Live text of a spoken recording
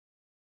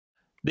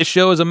This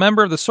show is a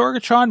member of the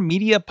Sorgatron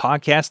Media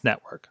Podcast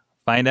Network.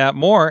 Find out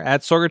more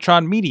at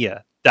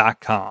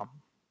sorgatronmedia.com.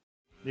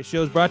 This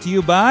show is brought to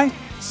you by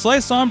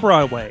Slice on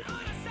Broadway.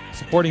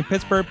 Supporting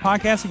Pittsburgh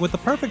podcasting with the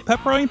perfect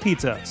pepperoni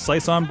pizza,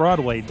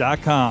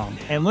 sliceonbroadway.com.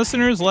 And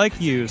listeners like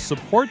you,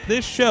 support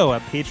this show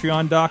at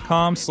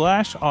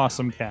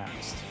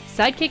patreon.com/awesomecast.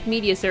 Sidekick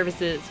Media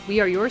Services. We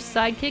are your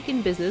sidekick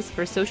in business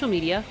for social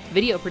media,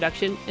 video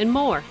production, and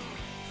more.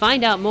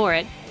 Find out more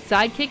at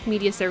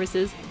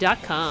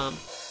sidekickmediaservices.com.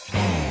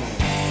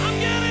 I'm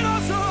getting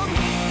awesome,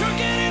 you're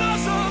getting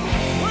awesome,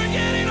 we're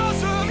getting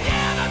awesome,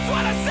 yeah, that's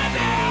what I said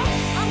now.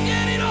 I'm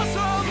getting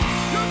awesome,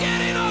 you're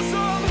getting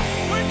awesome,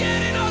 we're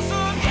getting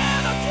awesome,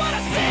 yeah, that's what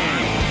I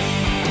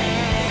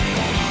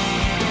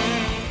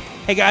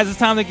said. Hey guys, it's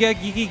time to get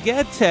geeky,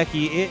 get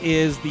techie. It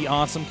is the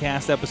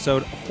AwesomeCast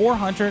episode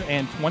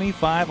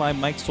 425. I'm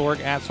Mike Sorg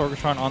at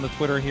Sorgatron on the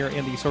Twitter here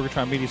in the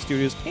Sorgatron Media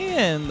Studios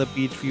in the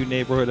Beachview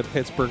neighborhood of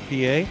Pittsburgh,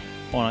 PA.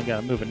 Hold on, I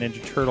gotta move a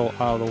Ninja Turtle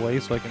out of the way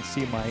so I can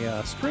see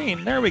my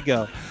screen. There we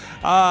go.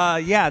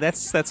 Yeah,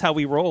 that's how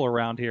we roll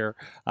around here.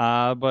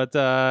 But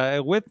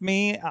with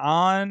me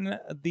on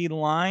the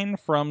line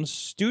from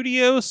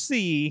Studio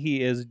C,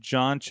 he is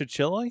John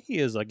Chichilla. He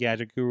is a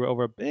gadget guru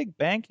over at Big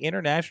Bank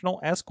International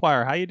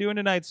Esquire. How you doing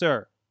tonight,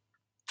 sir?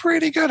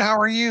 Pretty good. How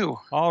are you?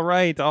 All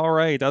right, all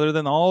right. Other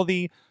than all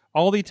the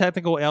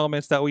technical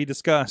elements that we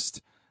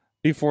discussed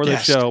before the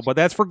show, but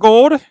that's for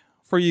gold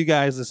for you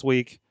guys this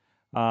week.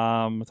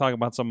 Talking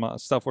about some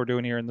stuff we're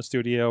doing here in the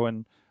studio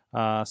and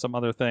some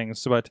other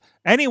things. But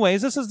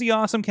anyways, this is the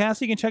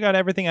AwesomeCast. You can check out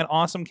everything at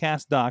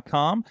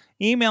awesomecast.com.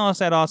 Email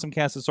us at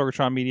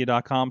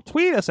awesomecast@sorgatronmedia.com.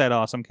 Tweet us at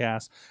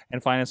awesomecast.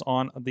 And find us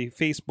on the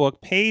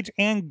Facebook page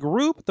and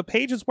group. The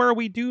page is where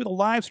we do the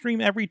live stream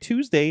every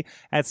Tuesday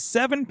at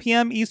 7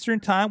 p.m. Eastern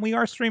Time. We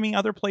are streaming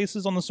other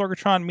places on the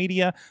Sorgatron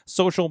Media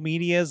social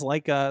medias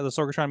like the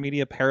Sorgatron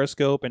Media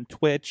Periscope and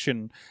Twitch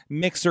and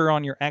Mixer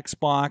on your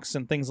Xbox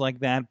and things like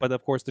that. But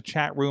of course, the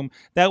chat room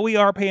that we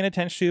are paying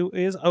attention to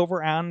is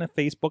over on the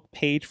Facebook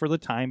page for the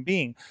time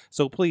being.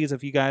 So please,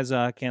 if you guys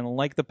can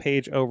like the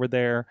page over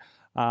there,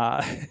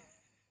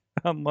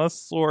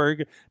 unless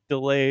Sorg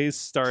delays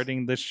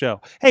starting the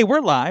show. Hey, we're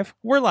live,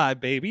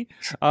 baby.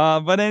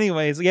 But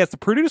anyways, yes, the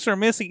producer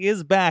Missy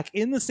is back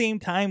in the same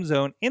time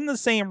zone, in the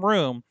same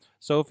room.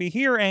 So if you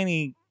hear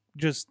any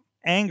just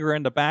anger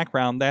in the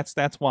background, that's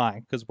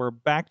why, because we're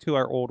back to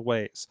our old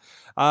ways.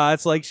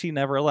 It's like she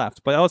never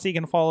left. But also you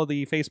can follow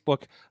the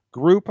Facebook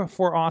group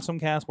for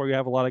AwesomeCast, where we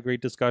have a lot of great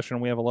discussion.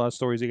 We have a lot of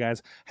stories you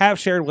guys have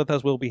shared with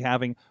us. We'll be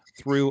having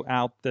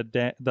throughout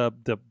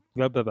the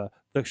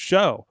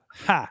show,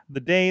 the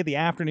day, the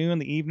afternoon,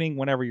 the evening,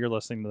 whenever you're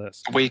listening to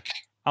this. Week.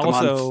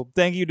 Also,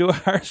 thank you to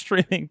our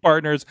streaming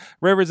partners,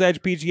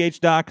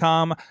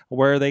 riversedgepgh.com,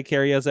 where they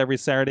carry us every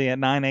Saturday at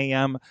 9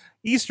 a.m.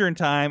 Eastern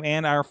Time,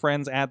 and our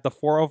friends at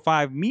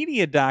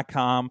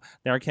the405media.com.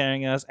 They're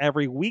carrying us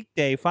every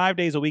weekday, 5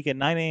 days a week at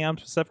 9 a.m.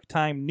 Pacific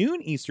Time,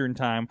 noon Eastern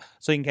Time,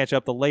 so you can catch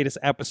up. The latest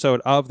episode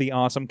of the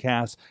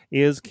AwesomeCast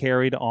is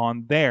carried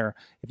on there.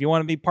 If you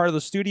want to be part of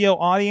the studio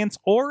audience,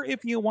 or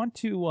if you want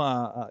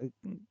to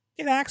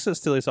get access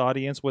to this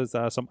audience with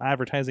some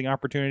advertising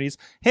opportunities,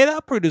 hit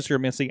up producer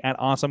Missy at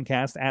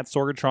AwesomeCast at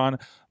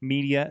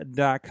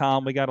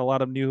sorgatronmedia.com. We got a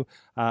lot of new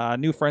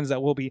friends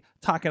that we'll be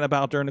talking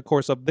about during the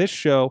course of this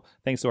show,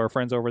 thanks to our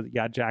friends over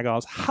at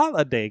Jago's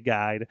Holiday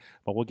Guide,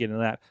 but we'll get into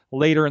that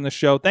later in the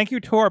show. Thank you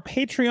to our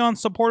Patreon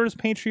supporters,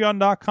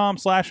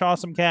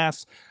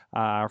 patreon.com/awesomecast.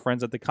 Our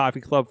friends at the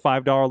Coffee Club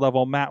 $5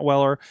 level, Matt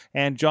Weller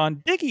and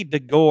John Diggy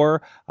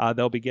DeGore.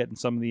 They'll be getting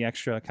some of the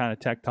extra kind of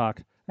tech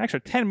talk, extra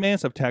 10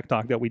 minutes of tech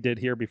talk that we did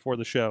here before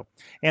the show.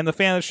 And the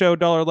fan of the show,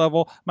 dollar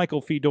level,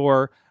 Michael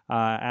Fedor,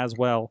 as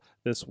well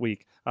this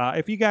week.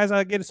 If you guys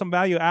get some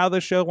value out of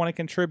the show, want to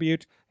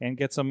contribute and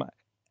get some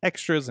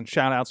extras and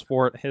shout outs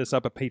for it, hit us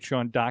up at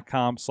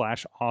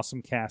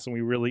patreon.com/awesomecast. And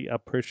we really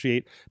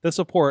appreciate the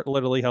support,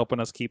 literally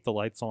helping us keep the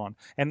lights on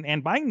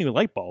and buying new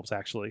light bulbs,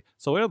 actually.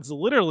 So it's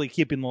literally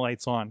keeping the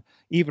lights on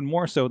even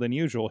more so than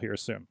usual here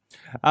soon.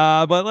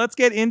 But let's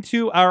get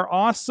into our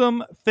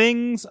awesome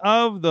things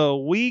of the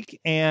week.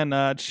 And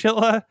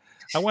Chilla,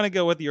 I want to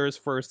go with yours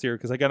first here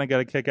because I got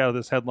a kick out of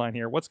this headline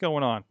here. What's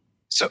going on?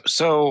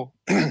 So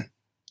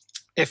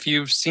if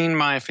you've seen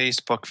my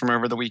Facebook from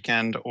over the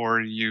weekend or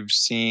you've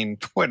seen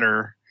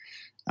Twitter,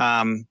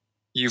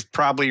 you've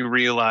probably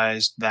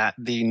realized that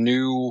the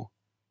new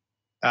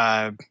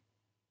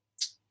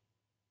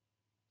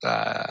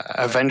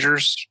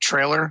Avengers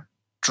trailer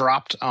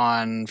dropped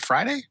on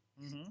Friday.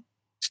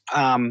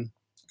 Mm-hmm.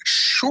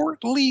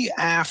 Shortly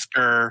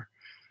after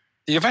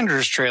the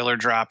Avengers trailer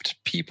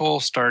dropped, people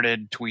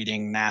started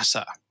tweeting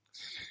NASA.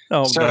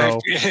 Oh, so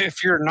no.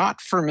 if you're not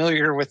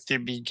familiar with the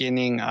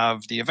beginning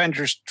of the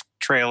Avengers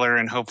trailer,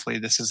 and hopefully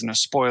this isn't a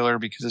spoiler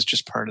because it's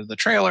just part of the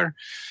trailer,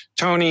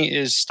 Tony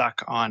is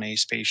stuck on a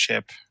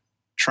spaceship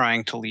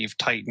trying to leave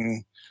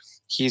Titan.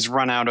 He's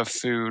run out of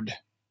food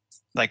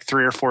like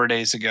 3 or 4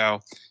 days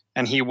ago,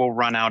 and he will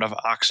run out of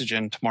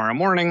oxygen tomorrow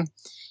morning.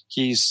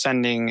 He's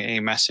sending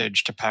a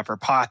message to Pepper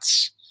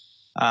Potts,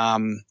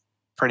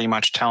 pretty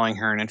much telling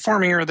her and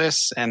informing her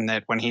this, and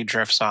that when he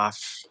drifts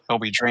off, he'll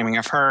be dreaming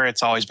of her.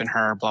 It's always been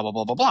her, blah, blah,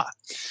 blah, blah, blah.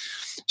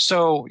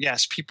 So,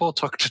 yes, people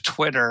took to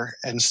Twitter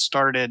and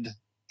started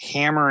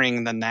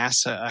hammering the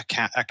NASA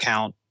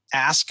account,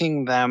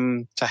 asking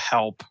them to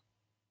help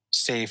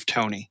save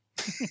Tony.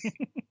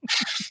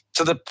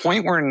 To the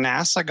point where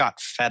NASA got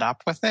fed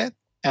up with it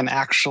and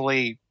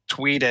actually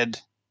tweeted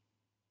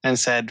and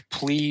said,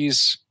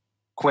 please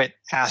quit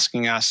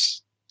asking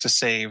us to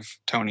save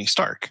Tony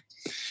Stark,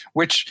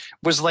 which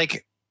was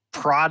like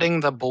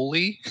prodding the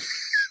bully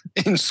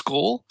in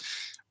school,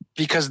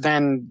 because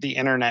then the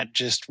internet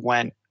just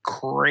went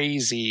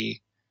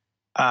crazy.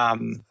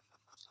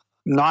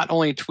 Not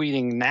only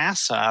tweeting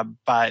NASA,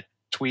 but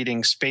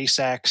tweeting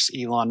SpaceX,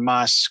 Elon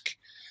Musk,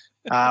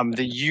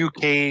 the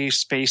UK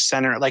Space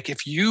Center. Like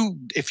if you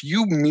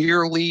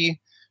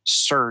merely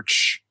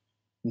search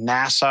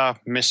NASA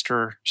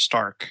Mr.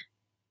 Stark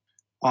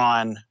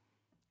on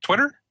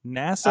Twitter,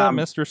 NASA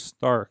Mr.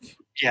 Stark.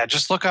 Yeah,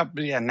 just look up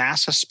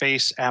NASA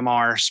Space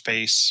MR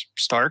Space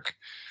Stark.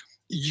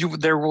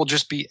 There will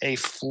just be a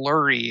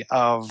flurry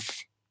of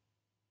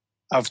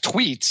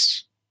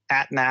tweets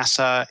at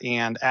NASA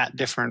and at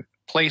different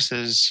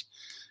places.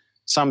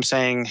 Some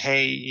saying,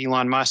 "Hey,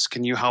 Elon Musk,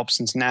 can you help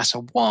since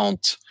NASA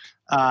won't?"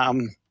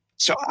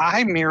 So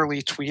I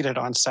merely tweeted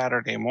on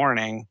Saturday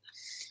morning,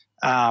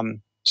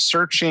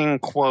 searching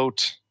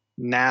quote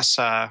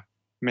NASA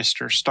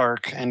Mr.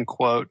 Stark end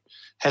quote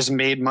has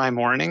made my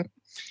morning,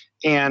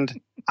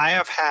 and I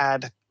have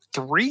had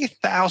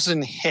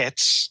 3,000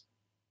 hits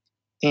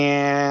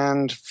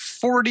and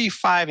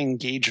 45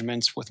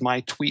 engagements with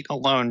my tweet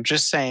alone,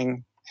 just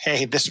saying,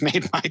 hey, this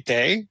made my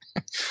day.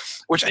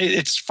 Which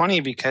it's funny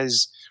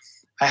because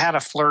I had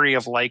a flurry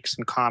of likes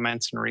and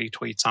comments and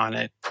retweets on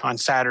it on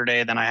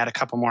Saturday. Then I had a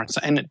couple more.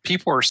 And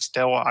people are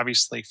still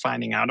obviously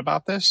finding out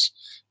about this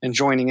and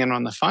joining in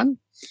on the fun.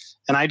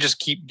 And I just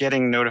keep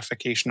getting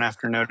notification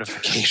after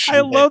notification.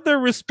 I love they're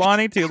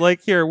responding to,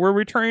 like, here, we're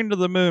returning to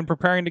the moon,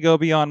 preparing to go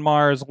beyond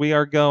Mars. We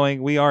are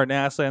going. We are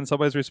NASA. And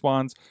somebody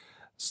responds,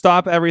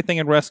 stop everything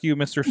and rescue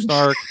Mr.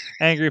 Stark.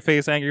 Angry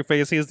face, angry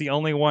face. He is the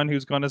only one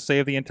who's going to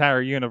save the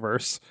entire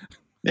universe.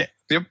 Yeah,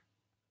 yep.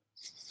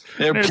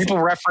 Yeah, people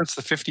reference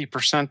the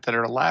 50% that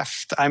are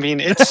left. I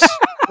mean, it's...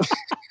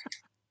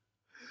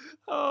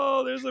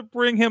 Oh, there's a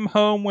bring him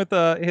home with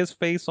his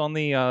face on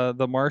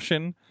the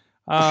Martian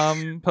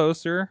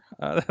poster.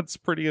 That's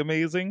pretty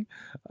amazing.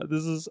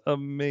 This is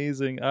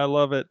amazing. I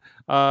love it.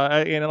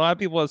 And a lot of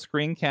people have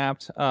screen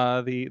capped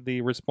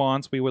the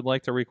response. We would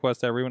like to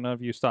request every one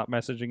of you stop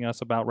messaging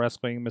us about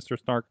rescuing Mr.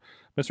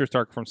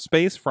 Stark from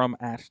space from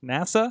at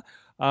NASA.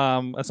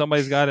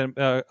 Somebody's got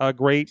a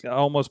great,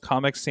 almost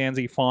Comic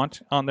Sans-y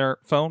font on their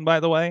phone, by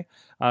the way,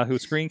 who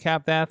screen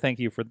capped that. Thank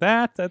you for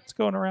that. That's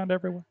going around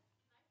everywhere.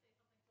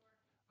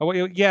 Oh,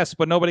 yes,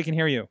 but nobody can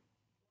hear you.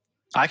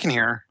 I can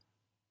hear her.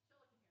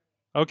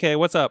 Okay,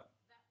 what's up?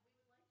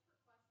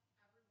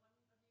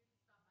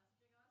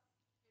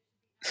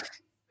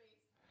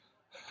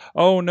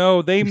 Oh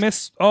no, they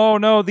miss. Oh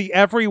no,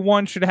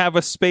 everyone should have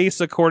a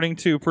space according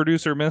to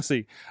producer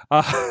Missy.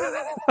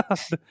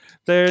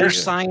 They're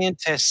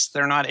scientists.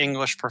 They're not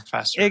English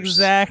professors.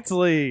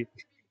 Exactly.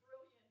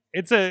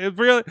 It's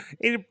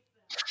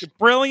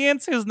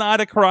brilliance is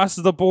not across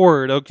the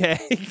board. Okay,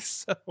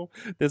 so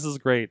this is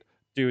great,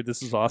 dude.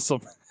 This is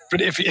awesome. But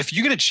if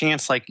you get a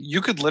chance, like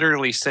you could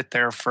literally sit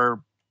there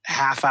for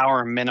half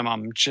hour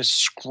minimum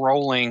just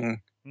scrolling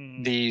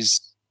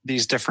these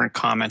different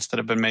comments that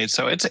have been made.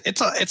 So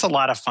it's a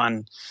lot of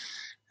fun.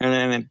 And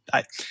then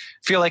I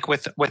feel like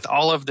with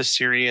all of the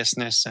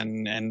seriousness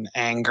and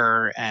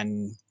anger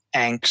and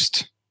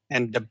angst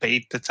and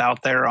debate that's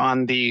out there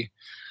on the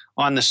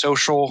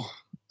social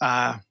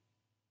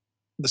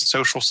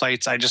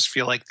sites, I just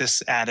feel like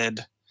this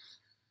added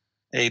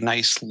a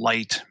nice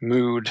light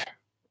mood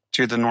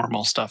to the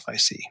normal stuff I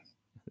see.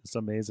 It's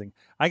amazing.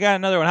 I got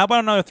another one. How about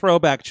another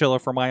throwback, Chilla,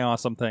 for my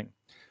awesome thing?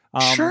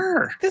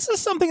 Sure. This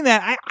is something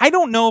that I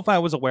don't know if I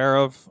was aware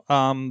of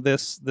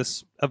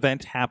this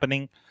event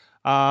happening.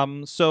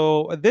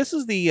 So this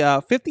is the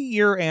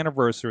 50-year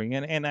anniversary,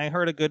 and I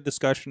heard a good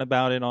discussion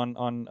about it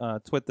on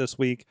Twit this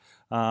week.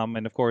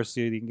 And of course,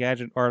 the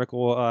Engadget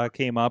article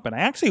came up, and I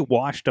actually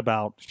watched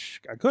about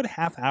a good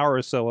half hour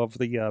or so of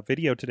the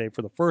video today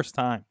for the first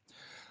time.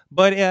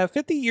 But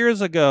 50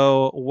 years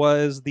ago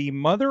was the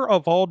mother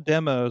of all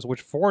demos, which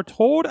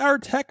foretold our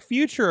tech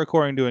future,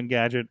 according to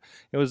Engadget.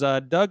 It was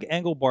Doug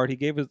Engelbart. He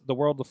gave the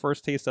world the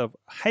first taste of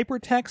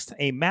hypertext,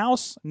 a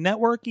mouse,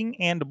 networking,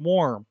 and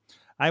more.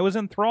 I was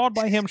enthralled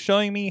by him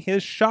showing me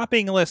his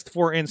shopping list,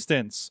 for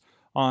instance,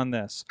 on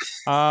this.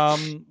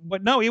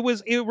 But no, it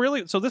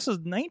really... So this is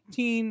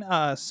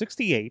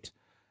 1968,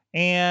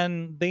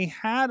 and they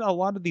had a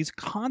lot of these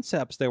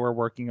concepts they were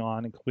working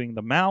on, including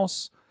the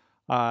mouse.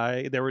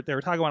 They were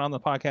talking about on the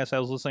podcast I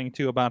was listening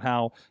to about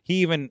how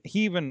he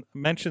even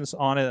mentions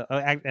on it,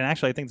 and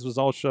actually I think this was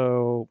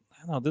also,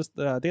 I don't know, this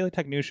Daily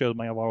Tech News show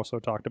might have also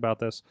talked about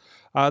this.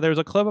 There's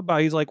a clip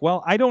about, he's like,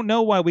 well, I don't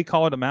know why we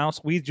call it a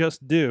mouse, we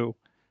just do,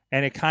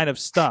 and it kind of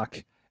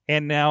stuck.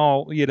 And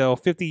now,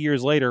 50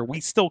 years later, we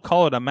still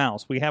call it a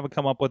mouse. We haven't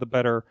come up with a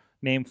better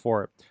name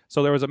for it.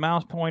 So there was a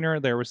mouse pointer,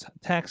 there was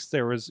text,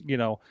 there was,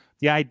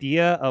 the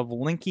idea of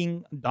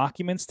linking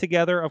documents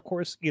together. Of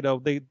course, they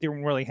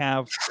didn't really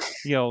have,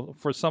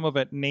 for some of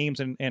it, names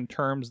and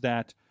terms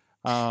that,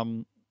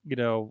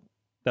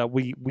 that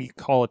we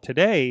call it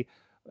today.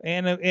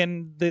 And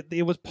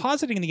it was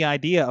positing the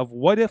idea of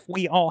what if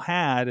we all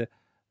had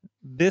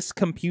this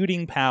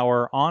computing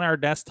power on our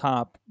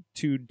desktop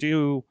to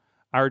do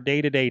our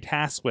day-to-day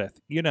tasks with,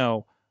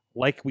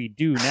 like we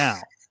do now.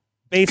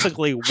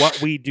 Basically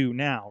what we do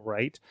now,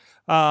 right?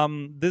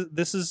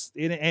 This is,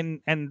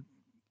 and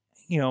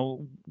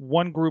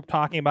one group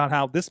talking about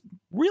how this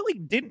really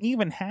didn't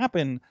even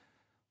happen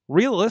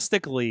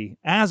realistically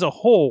as a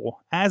whole,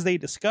 as they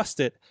discussed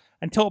it,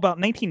 until about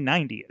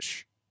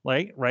 1990-ish,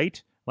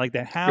 right? Like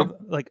they have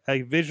like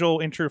a visual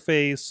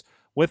interface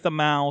with a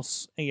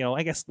mouse,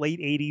 I guess late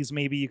 80s,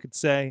 maybe you could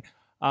say,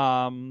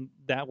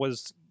 that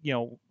was,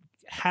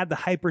 had the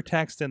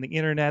hypertext and the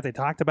internet. They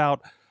talked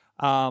about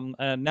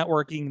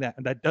networking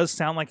that does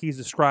sound like he's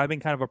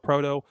describing kind of a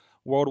proto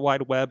World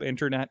Wide Web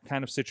internet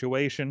kind of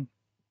situation.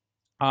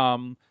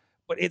 But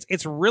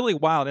it's really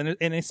wild. And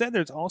they said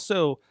there's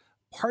also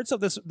parts of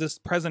this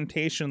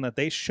presentation that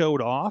they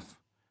showed off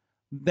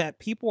that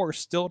people are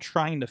still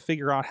trying to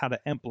figure out how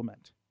to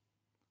implement.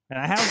 And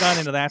I haven't gotten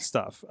into that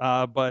stuff,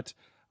 but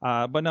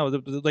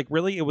no, like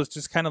really, it was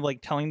just kind of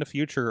like telling the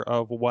future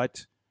of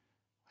what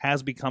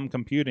has become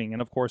computing,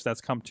 and of course, that's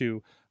come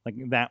to like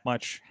that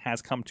much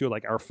has come to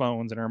like our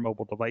phones and our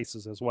mobile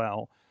devices as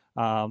well,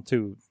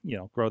 to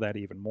grow that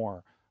even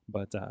more.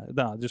 But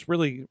no, just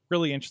really,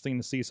 really interesting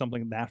to see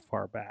something that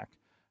far back,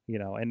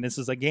 And this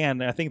is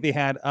again, I think they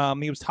had.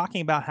 He was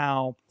talking about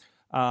how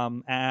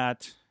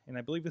and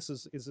I believe this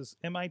is this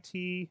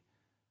MIT.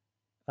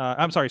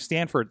 I'm sorry,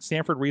 Stanford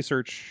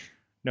Research.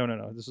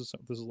 No. This is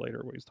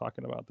later when he's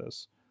talking about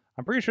this.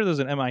 I'm pretty sure there's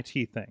an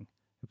MIT thing,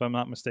 if I'm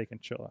not mistaken,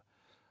 Chilla.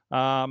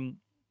 It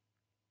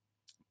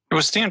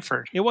was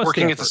Stanford. It was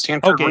working Stanford. At the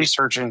Stanford Okay.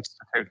 Research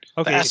Institute.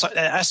 Okay.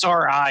 The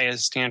SRI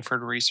is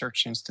Stanford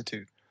Research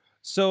Institute.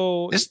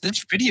 So this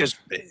video is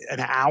an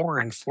hour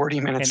and 40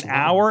 minutes.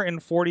 Hour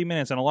and 40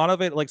 minutes, and a lot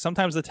of it, like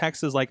sometimes the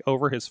text is like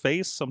over his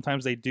face.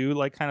 Sometimes they do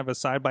like kind of a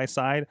side by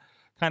side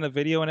kind of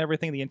video and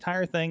everything. The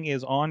entire thing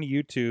is on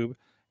YouTube.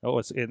 Oh,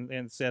 it's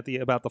at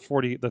about the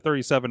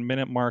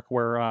 37-minute mark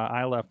where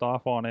I left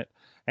off on it.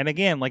 And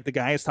again, like the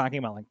guy is talking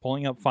about like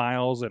pulling up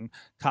files and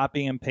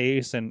copying and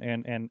paste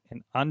and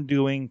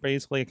undoing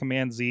basically a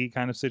Command Z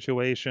kind of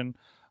situation.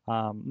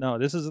 No,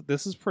 this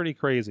is pretty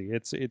crazy.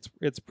 It's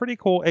pretty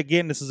cool.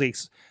 Again, this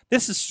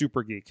is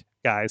super geek,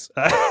 guys.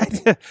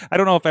 I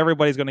don't know if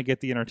everybody's going to get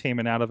the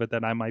entertainment out of it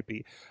that I might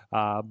be,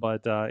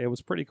 but it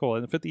was pretty cool.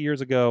 And 50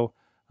 years ago.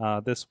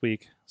 This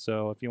week.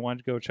 So if you want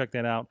to go check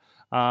that out.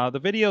 The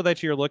video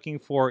that you're looking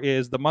for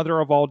is The Mother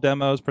of All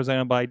Demos,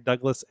 presented by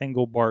Douglas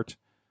Engelbart,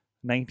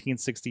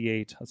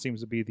 1968. That seems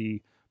to be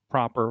the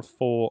proper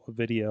full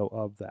video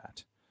of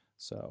that.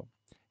 So,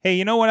 hey,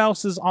 you know what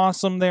else is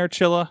awesome there,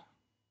 Chilla?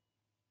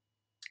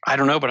 I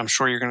don't know, but I'm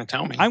sure you're going to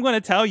tell me. I'm going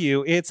to tell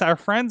you. It's our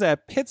friends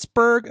at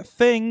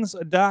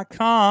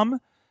PittsburghThings.com.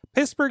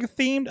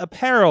 Pittsburgh-themed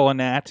apparel and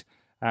that.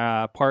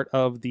 Part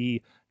of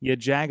the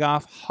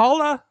Jagoff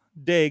Holla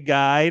Day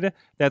guide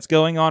that's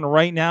going on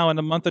right now in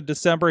the month of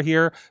December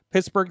here.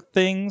 Pittsburgh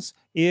Things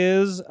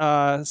is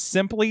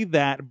simply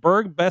that.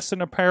 Berg Best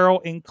in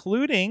Apparel,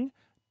 including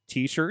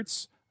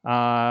t-shirts,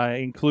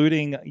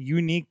 including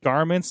unique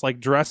garments like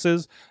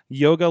dresses,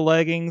 yoga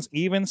leggings,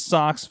 even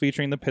socks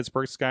featuring the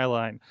Pittsburgh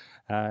skyline.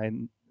 I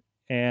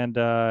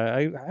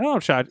don't know,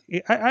 Shad.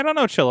 I don't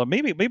know, Chilla.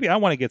 Maybe I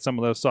want to get some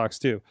of those socks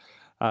too.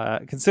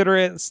 Consider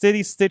it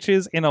steady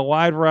stitches in a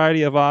wide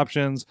variety of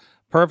options.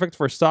 Perfect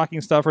for stocking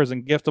stuffers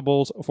and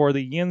giftables. For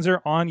the Yinzer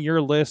on your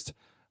list,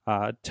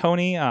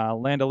 Tony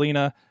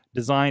Landolina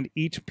designed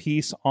each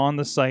piece on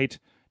the site.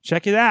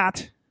 Check it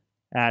out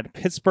at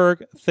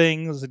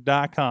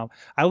PittsburghThings.com.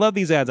 I love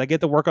these ads. I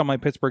get to work on my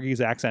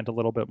Pittsburghese accent a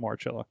little bit more,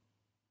 Chilla.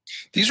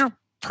 These are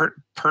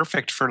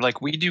perfect for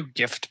like we do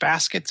gift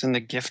baskets, and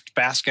the gift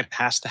basket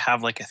has to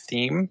have like a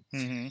theme.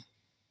 Mm-hmm.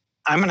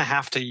 I'm going to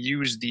have to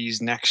use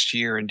these next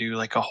year and do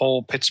like a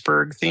whole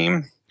Pittsburgh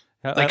theme.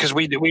 Because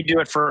we do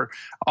it for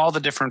all the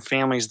different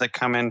families that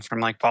come in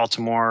from like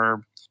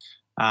Baltimore,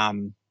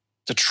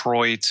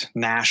 Detroit,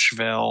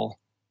 Nashville,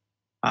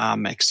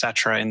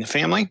 etc. in the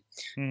family.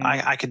 Mm-hmm.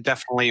 I could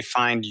definitely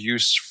find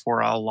use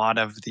for a lot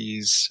of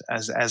these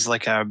as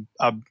like a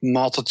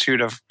multitude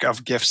of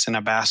gifts in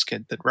a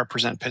basket that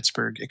represent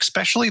Pittsburgh,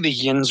 especially the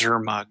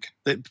Yinzer mug,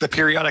 the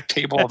periodic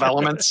table of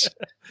elements.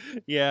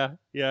 Yeah,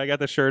 I got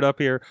the shirt up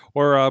here.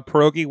 Or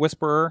Pierogi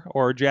Whisperer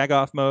or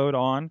Jagoff mode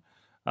on.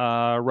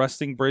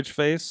 Rusting bridge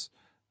face.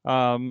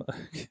 I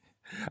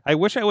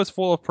wish I was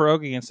full of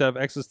pierogi instead of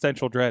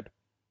existential dread.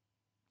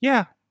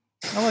 Yeah,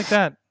 I like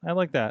that.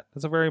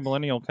 It's a very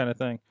millennial kind of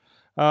thing.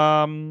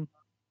 No,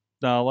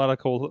 a lot of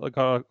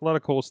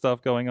cool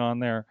stuff going on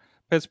there.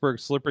 Pittsburgh,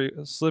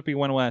 slippy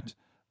when wet.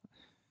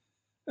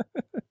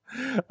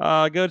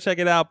 Go check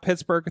it out,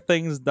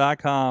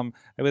 PittsburghThings.com.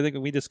 I think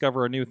we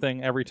discover a new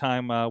thing every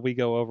time we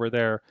go over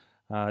there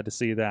to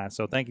see that.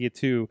 So thank you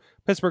to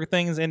Pittsburgh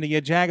Things and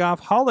the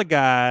Jagoff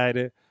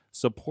Hologuide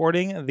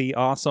supporting the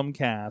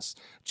AwesomeCast.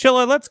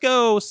 Chilla, let's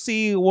go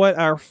see what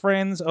our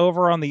friends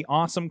over on the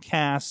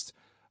AwesomeCast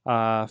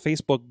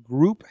Facebook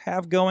group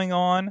have going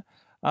on.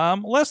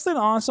 Less than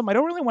awesome. I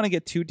don't really want to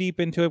get too deep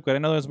into it, but I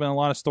know there's been a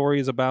lot of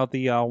stories about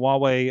the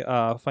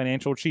Huawei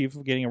financial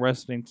chief getting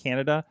arrested in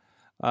Canada.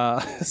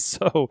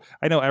 So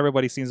I know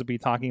everybody seems to be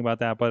talking about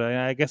that, but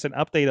I guess an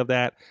update of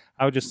that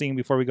I was just seeing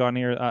before we got on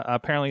here.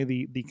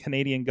 Apparently the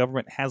Canadian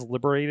government has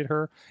liberated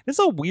her. It's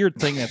a weird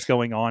thing that's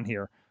going on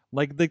here.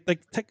 Like the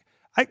tech,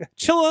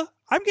 Chilla,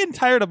 I'm getting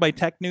tired of my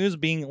tech news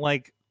being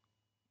like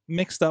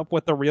mixed up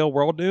with the real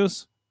world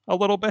news a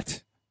little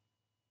bit.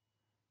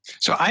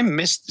 So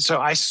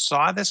I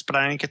saw this, but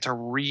I didn't get to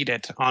read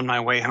it on my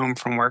way home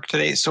from work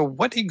today. So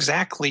what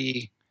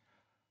exactly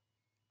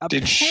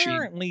did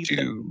apparently she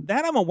do?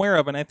 That I'm aware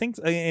of, and I think,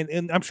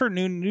 and I'm sure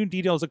new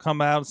details have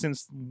come out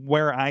since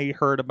where I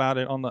heard about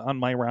it on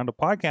my round of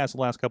podcasts the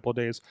last couple of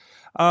days.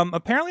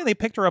 Apparently, they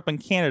picked her up in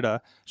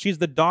Canada. She's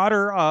the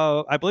daughter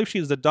of, I believe,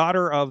 she's the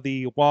daughter of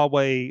the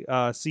Huawei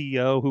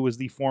CEO, who was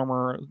the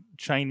former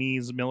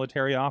Chinese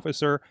military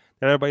officer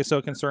that everybody's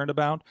so concerned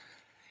about,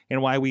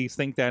 and why we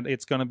think that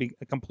it's going to be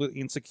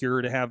completely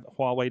insecure to have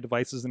Huawei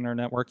devices in their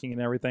networking and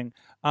everything.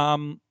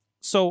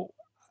 So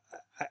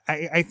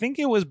I think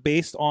it was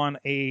based on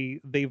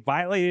they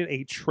violated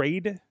a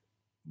trade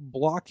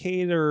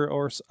blockade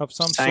or of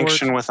some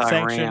sanction sort. With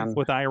Iran.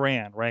 With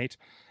Iran, right?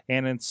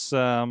 And it's,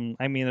 I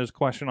mean, there's a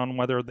question on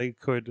whether they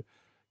could,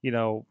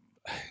 how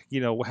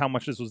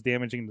much this was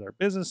damaging to their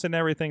business and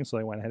everything. So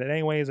they went ahead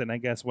anyways. And I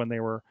guess when they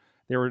were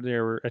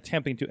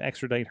attempting to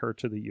extradite her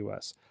to the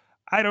U.S.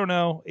 I don't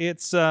know.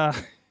 It's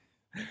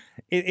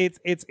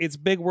it's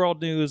big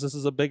world news. This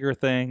is a bigger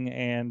thing,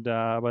 and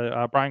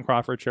but Brian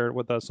Crawford shared it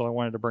with us, so I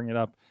wanted to bring it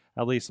up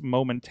at least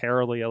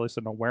momentarily, at least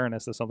an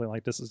awareness that something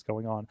like this is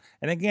going on.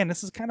 And again,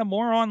 this is kind of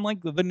more on like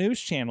the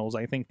news channels,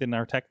 I think, than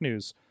our tech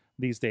news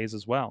these days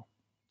as well.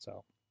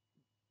 So,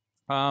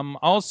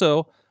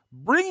 also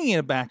bringing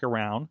it back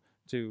around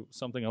to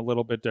something a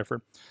little bit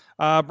different.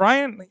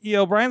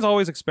 Brian's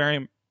always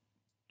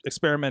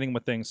experimenting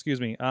with things.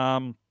 Excuse me.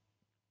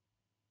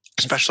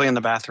 Especially in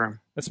the bathroom.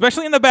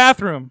 Especially in the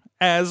bathroom,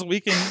 as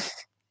we can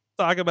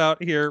talk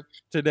about here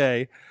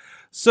today.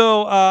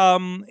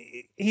 So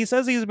he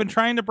says he's been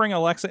trying to bring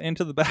Alexa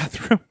into the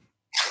bathroom.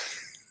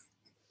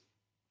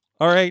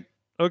 All right.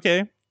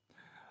 Okay.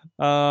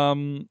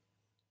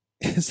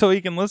 So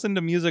he can listen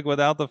to music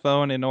without the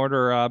phone and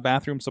order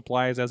bathroom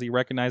supplies as he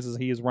recognizes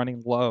he is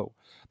running low.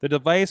 The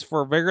device,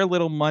 for very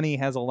little money,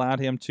 has allowed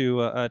him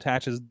to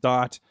attach his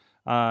dot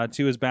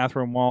to his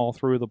bathroom wall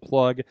through the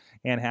plug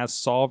and has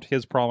solved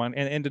his problem.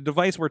 And the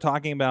device we're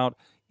talking about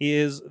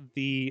is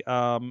the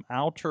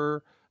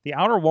outer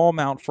wall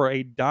mount for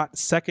a dot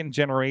second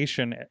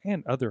generation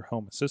and other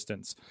home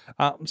assistants.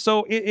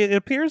 So it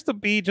appears to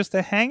be just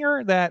a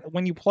hanger that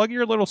when you plug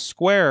your little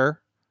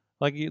square,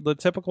 like the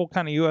typical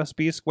kind of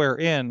USB square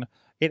in,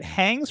 it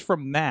hangs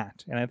from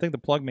that. And I think the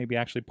plug may be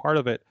actually part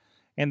of it.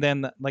 And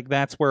then like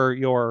that's where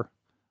your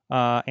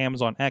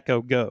Amazon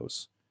Echo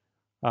goes.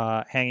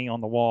 Hanging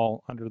on the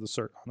wall under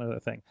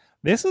the thing.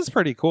 This is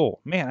pretty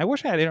cool, man. I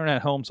wish I had internet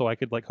at home so I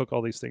could like hook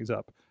all these things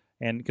up.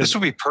 And this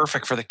would be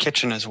perfect for the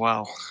kitchen as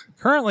well.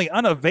 Currently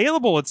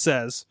unavailable, it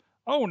says.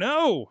 Oh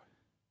no!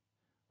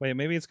 Wait,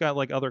 maybe it's got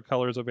like other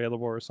colors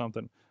available or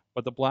something.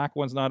 But the black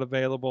one's not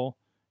available.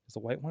 Is the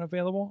white one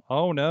available?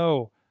 Oh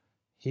no!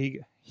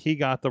 He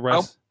got the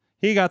rest. Oh.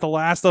 He got the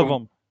last of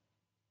them.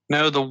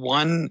 No, the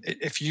one,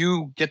 if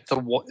you get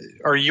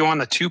are you on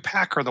the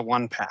 2-pack or the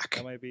 1-pack?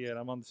 That might be it.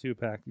 I'm on the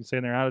 2-pack. You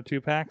saying they're out of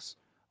 2-packs?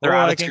 They're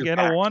out of 2-packs. I can get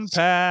a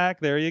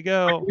 1-pack. There you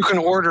go. You can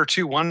order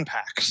 2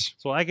 1-packs.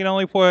 So I can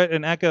only put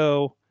an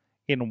Echo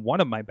in one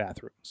of my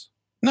bathrooms.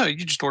 No, you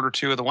just order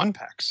 2 of the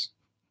 1-packs.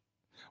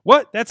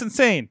 What? That's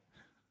insane.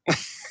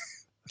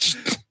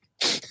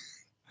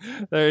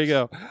 There you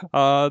go.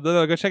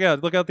 Go check it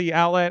out. Look out the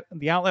outlet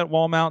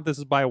wall mount. This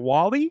is by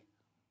Wally,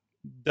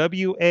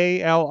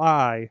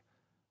 Wali.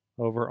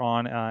 Over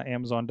on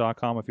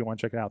Amazon.com if you want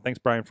to check it out. Thanks,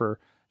 Brian, for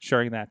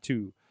sharing that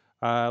too.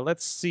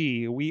 Let's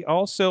see. We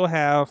also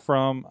have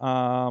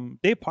from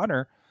Dave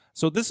Punter.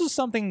 So this is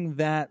something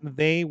that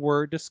they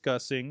were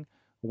discussing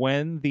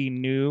when the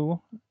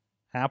new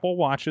Apple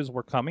Watches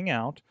were coming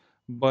out,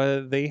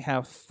 but they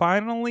have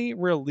finally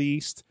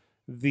released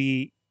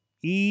the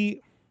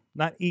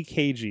not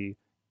EKG,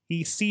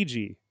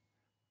 ECG,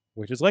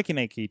 which is like an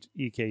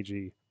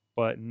EKG,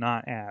 but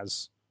not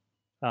as,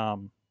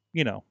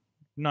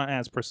 not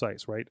as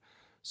precise, right?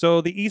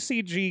 So the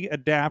ECG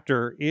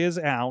adapter is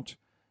out,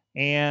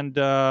 and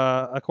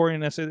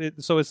according to this,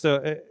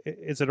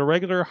 it's a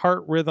regular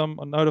heart rhythm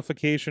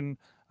notification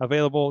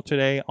available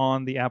today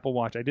on the Apple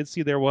Watch. I did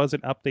see there was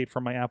an update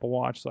for my Apple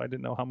Watch, so I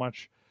didn't know how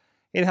much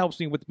it helps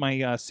me with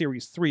my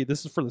Series 3.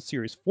 This is for the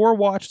Series 4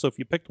 watch, so if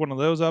you picked one of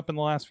those up in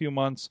the last few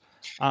months.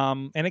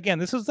 And again,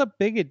 this is a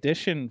big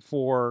addition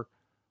for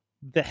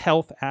the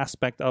health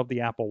aspect of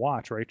the Apple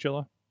Watch, right,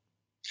 Chilla?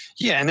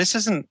 Yeah, and this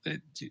isn't.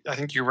 I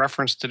think you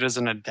referenced it as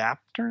an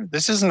adapter.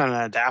 This isn't an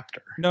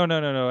adapter.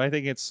 No. I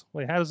think it's.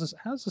 Wait, how does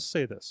this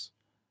say this?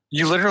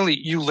 You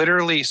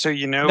literally. So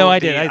you know. No, I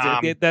the,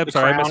 did. I'm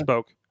sorry,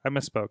 crown? I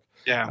misspoke.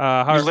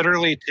 Yeah. You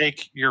literally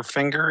take your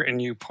finger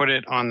and you put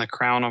it on the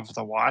crown of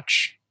the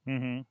watch,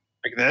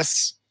 like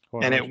this,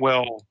 and it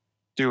will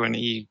do an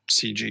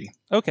ECG.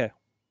 Okay.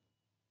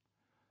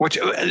 Which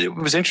it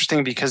was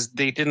interesting because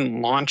they didn't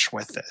launch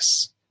with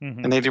this,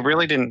 and they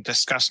really didn't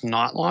discuss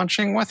not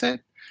launching with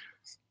it.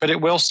 But it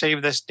will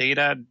save this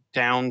data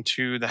down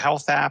to the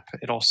health app.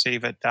 It'll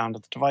save it down to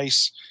the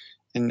device.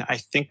 And I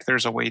think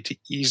there's a way to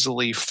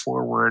easily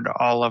forward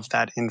all of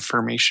that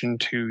information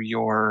to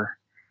your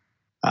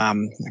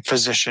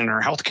physician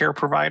or healthcare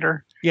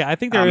provider. Yeah, I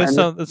think there is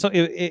some.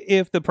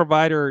 If the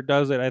provider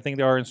does it, I think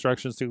there are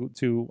instructions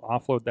to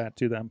offload that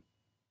to them.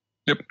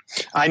 Yep,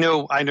 I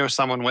know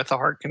someone with a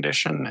heart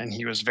condition, and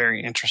he was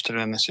very interested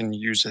in this and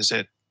uses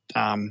it.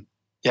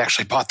 He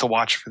actually bought the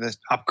watch for this,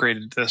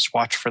 upgraded this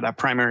watch for that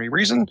primary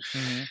reason.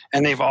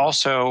 And they've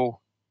also.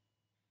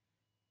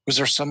 Was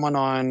there someone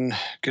on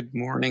Good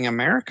Morning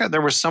America?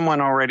 There was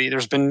someone already.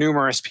 There's been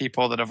numerous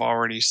people that have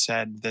already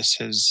said this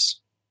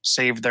has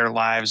saved their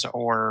lives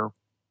or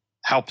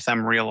helped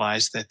them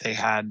realize that they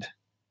had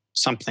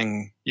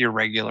something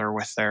irregular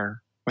with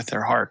their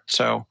heart.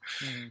 So,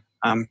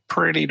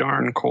 pretty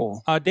darn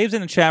cool. Dave's in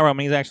the chat room,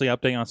 and he's actually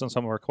updating on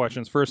some of our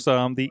questions. First,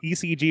 the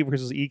ECG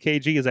versus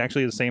EKG is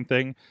actually the same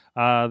thing.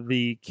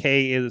 The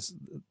K is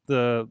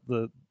the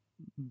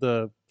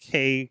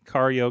K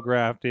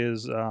choreographed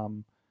is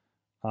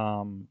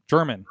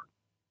German,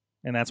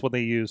 and that's what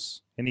they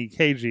use in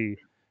EKG.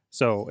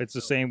 So it's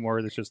the same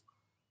word. It's just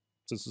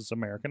this is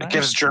American. It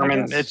gives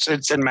German.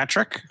 It's in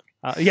metric.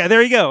 Yeah,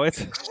 there you go.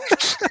 It's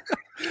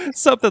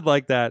something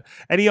like that.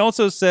 And he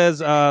also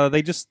says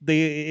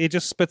it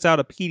just spits out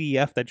a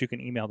PDF that you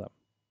can email them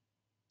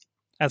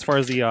as far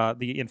as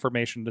the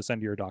information to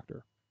send to your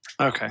doctor.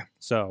 Okay.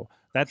 So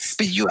that's.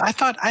 But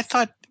I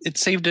thought it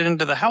saved it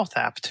into the health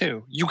app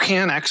too. You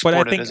can export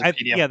it as a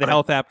PDF. Yeah, the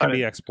health app can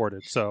be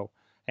exported. So.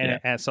 And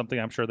as something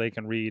I'm sure they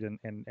can read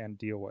and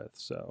deal with.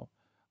 So,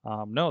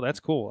 no, that's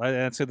cool.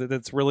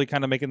 That's really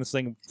kind of making this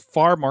thing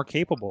far more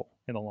capable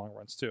in the long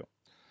runs, too.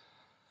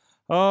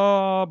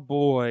 Oh,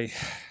 boy.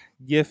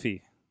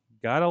 Giphy.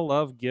 Gotta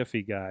love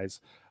Giphy,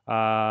 guys.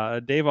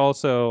 Dave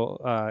also,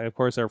 of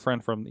course, our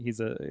friend he's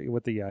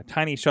with the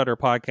Tiny Shutter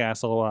podcast.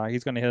 So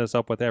he's going to hit us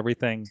up with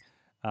everything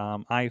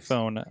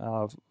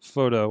iPhone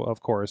photo,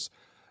 of course.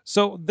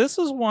 So this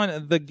is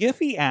the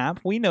Giphy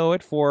app. We know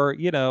it for,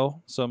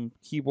 some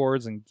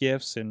keyboards and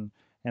GIFs and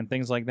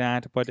things like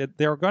that. But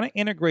they're going to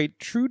integrate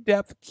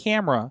TrueDepth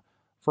camera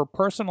for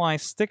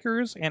personalized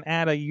stickers and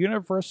add a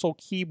universal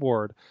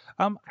keyboard.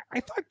 I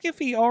thought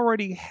Giphy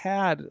already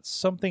had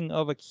something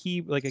of like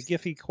a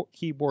Giphy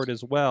keyboard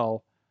as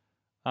well.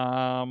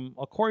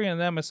 According to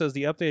them, it says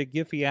the updated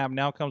Giphy app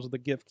now comes with a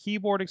GIF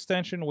keyboard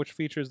extension, which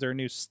features their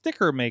new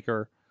sticker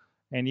maker.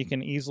 And you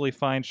can easily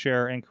find,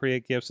 share, and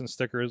create GIFs and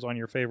stickers on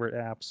your favorite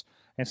apps.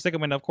 And stick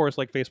them in, of course,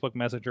 like Facebook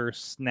Messenger,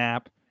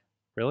 Snap.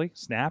 Really?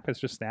 Snap? It's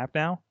just Snap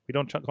now? We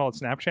don't call it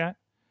Snapchat?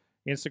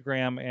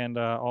 Instagram, and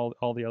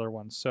all the other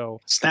ones. So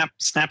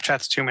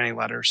Snapchat's too many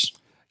letters.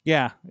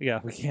 Yeah, we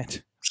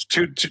can't.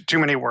 Too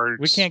many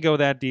words. We can't go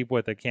that deep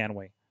with it, can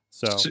we?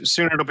 So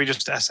soon it'll be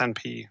just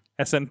SNP.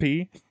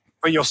 SNP?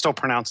 But you'll still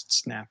pronounce it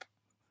Snap.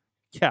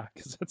 Yeah,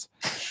 because it's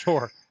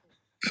sure.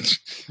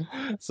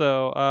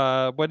 So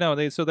but no,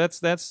 that's with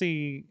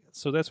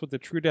the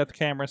TrueDepth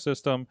camera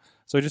system.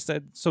 So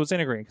it's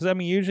integrating, because I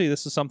mean usually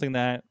this is something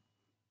that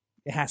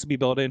it has to be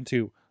built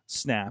into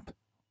Snap,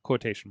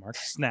 quotation mark,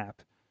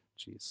 Snap.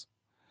 Jeez.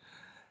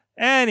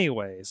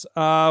 Anyways,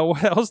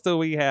 what else do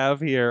we have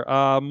here?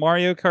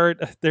 Mario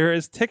Kart. There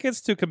is tickets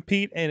to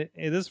compete, and it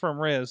is from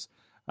Riz.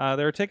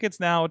 There are tickets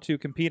now to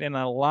compete in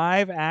a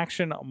live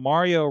action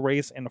Mario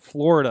race in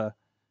Florida.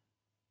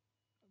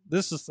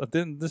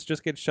 Didn't this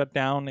just get shut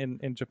down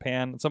in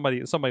Japan?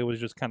 Somebody was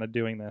just kind of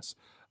doing this.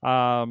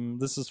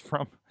 This is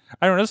from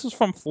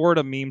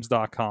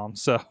FloridaMemes.com.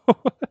 So,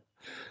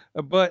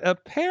 but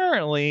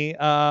apparently,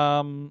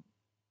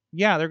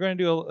 they're going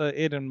to do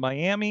it in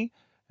Miami.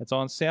 It's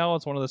on sale.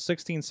 It's one of the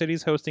 16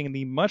 cities hosting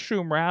the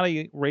Mushroom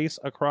Rally race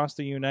across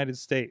the United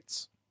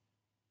States.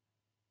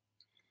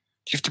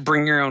 Do you have to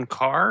bring your own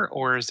car,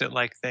 or is it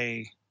like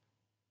they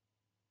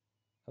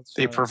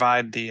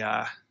provide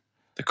the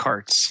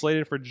carts?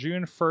 Slated for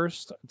June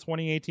 1st,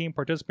 2018.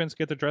 Participants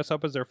get to dress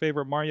up as their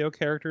favorite Mario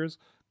characters.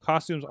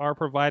 Costumes are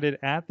provided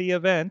at the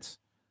event.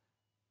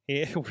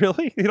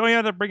 Really? You don't even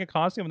have to bring a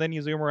costume, and then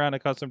you zoom around a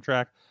custom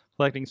track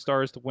collecting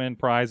stars to win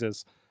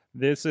prizes.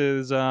 This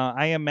is,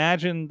 I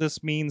imagine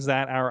this means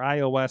that our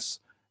iOS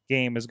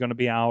game is going to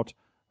be out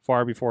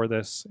far before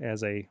this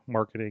as a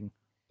marketing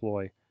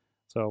ploy.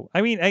 So,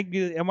 I mean, I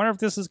wonder if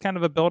this is kind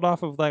of a build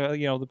off of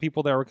the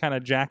people that were kind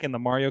of jacking the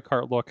Mario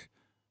Kart look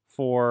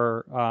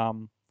for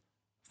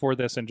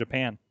this in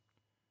Japan.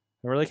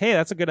 we're like, hey,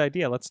 that's a good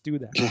idea. Let's do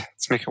that.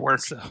 Let's make it work.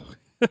 So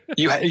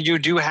you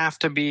do have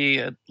to be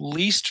at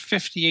least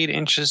 58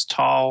 inches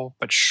tall,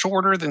 but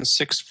shorter than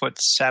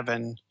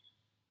 6'7"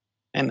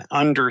 and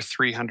under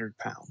 300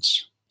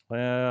 pounds.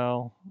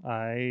 well,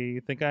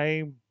 I think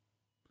okay,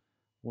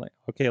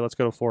 let's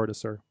go to Florida,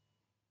 sir.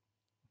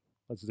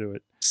 Let's do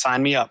it.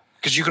 Sign me up,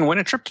 because you can win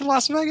a trip to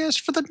Las Vegas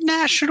for the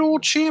national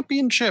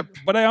championship.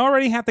 But I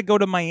already have to go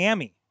to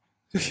Miami.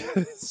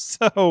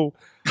 So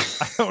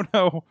I don't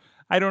know.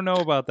 I don't know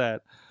about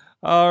that.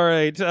 All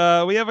right.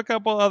 We have a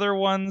couple other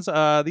ones.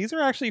 These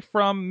are actually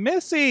from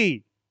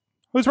Missy,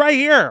 who's right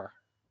here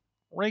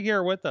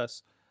with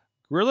us.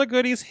 Gorilla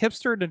Goodies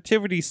Hipster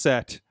Nativity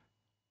set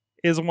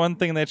is one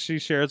thing that she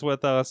shares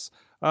with us.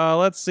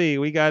 Let's see.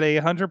 We got a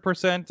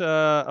 100%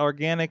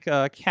 organic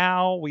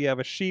cow. We have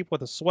a sheep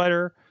with a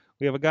sweater.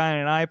 We have a guy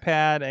on an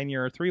iPad, and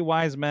your 3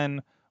 wise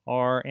men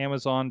are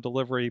Amazon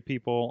delivery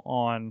people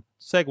on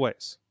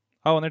Segways.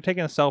 Oh, and they're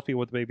taking a selfie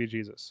with baby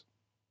Jesus.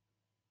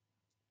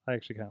 I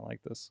actually kind of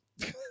like this.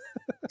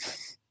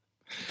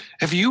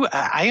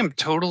 I am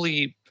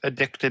totally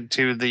addicted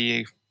to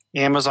the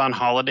Amazon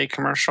holiday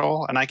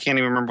commercial, and I can't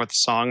even remember what the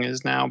song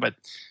is now, but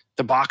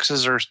the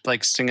boxes are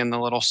like singing the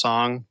little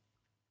song.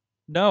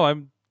 No, I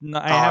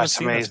haven't it's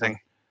seen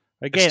amazing.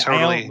 Again, It's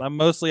totally...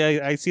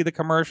 I see the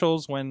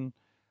commercials when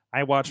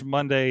I watch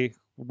Monday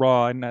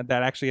Raw, and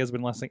that actually has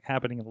been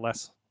happening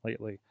less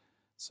lately.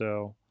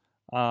 So,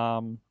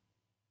 but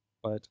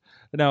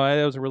no,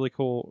 it was a really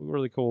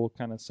cool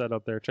kind of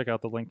setup there. Check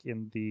out the link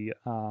in the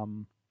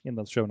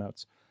show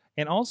notes.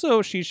 And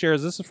also, she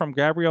shares, this is from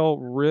Gabrielle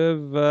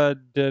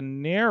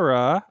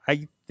Rivadeneira.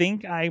 I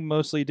think I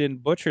mostly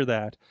didn't butcher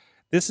that.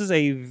 This is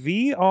a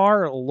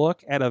VR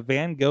look at a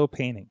Van Gogh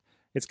painting.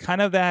 It's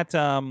kind of that,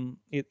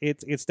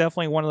 it's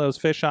definitely one of those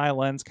fisheye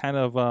lens kind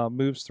of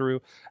moves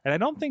through. And I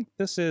don't think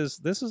this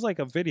is like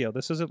a video.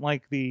 This isn't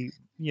like the,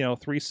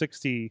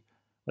 360,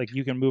 like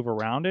you can move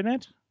around in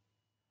it.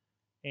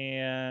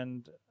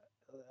 And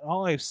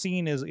all I've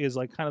seen is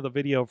like kind of the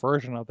video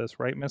version of this,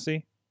 right,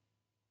 Missy?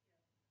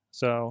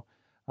 So,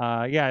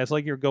 yeah, it's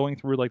like you're going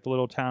through like the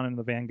little town in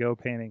the Van Gogh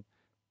painting.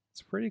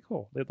 It's pretty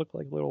cool. They look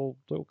like little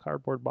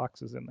cardboard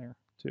boxes in there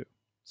too.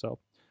 So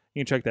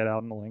you can check that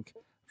out in the link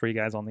for you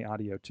guys on the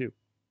audio too.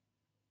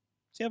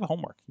 So you have a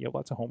homework. You have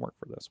lots of homework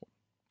for this one.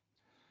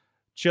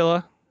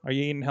 Chilla, are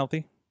you eating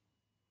healthy?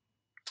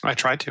 I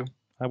try to.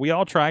 We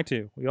all try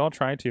to.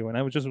 And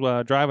I was just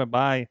driving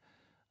by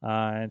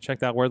and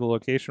checked out where the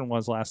location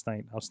was last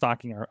night. I was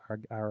stalking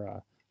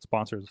our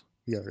sponsors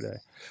the other day.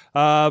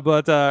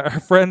 But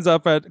our friends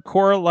up at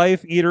Core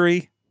Life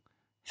Eatery,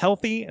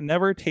 healthy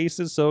never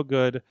tasted so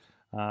good.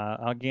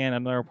 Again,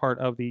 another part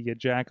of the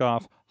Jack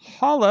Off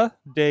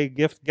holiday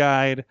gift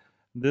guide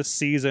this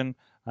season,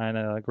 and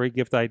a great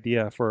gift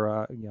idea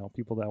for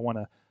people that want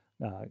to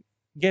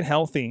get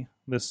healthy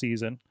this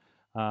season.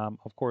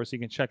 Of course, you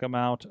can check them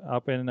out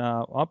up on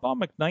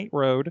McKnight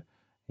Road,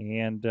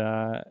 and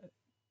the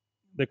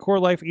Core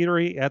Life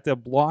Eatery at the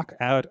block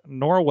at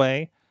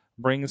Norway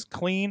brings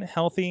clean,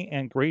 healthy,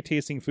 and great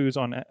tasting foods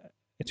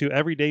to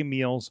everyday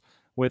meals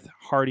with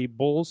hearty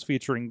bowls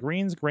featuring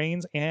greens,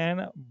 grains,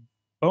 and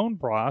bone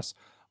broths.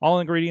 All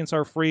ingredients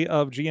are free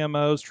of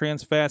GMOs,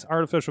 trans fats,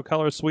 artificial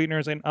colors,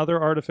 sweeteners, and other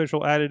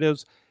artificial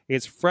additives.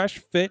 It's fresh,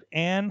 fit,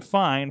 and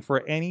fine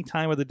for any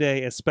time of the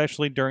day,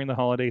 especially during the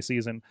holiday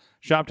season.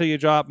 Shop till you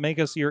drop. Make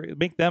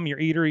them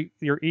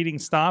your eating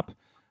stop.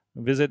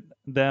 Visit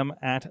them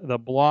at the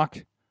block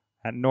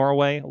at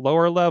Norway,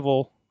 lower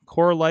level,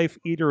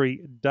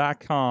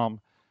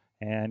 corelifeeatery.com,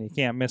 and you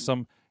can't miss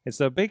them. It's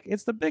the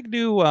big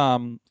new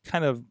kind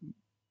of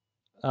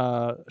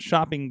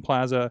shopping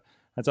plaza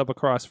that's up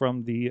across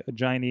from the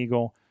Giant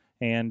Eagle,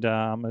 and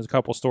there's a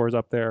couple stores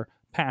up there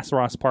past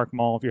Ross Park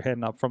Mall if you're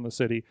heading up from the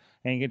city,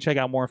 and you can check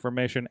out more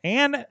information.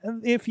 And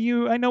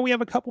I know we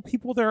have a couple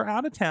people that are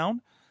out of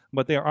town,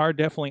 but there are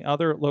definitely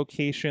other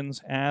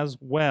locations as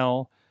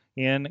well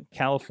in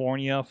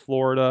California,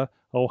 Florida,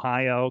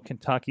 Ohio,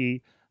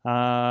 Kentucky,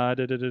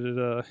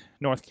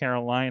 North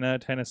Carolina,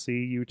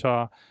 Tennessee,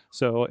 Utah.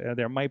 So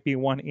there might be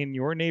one in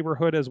your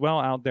neighborhood as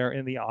well out there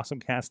in the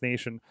AwesomeCast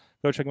Nation.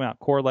 Go check them out,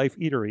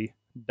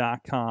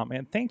 corelifeeatery.com.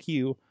 And thank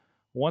you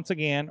once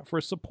again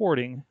for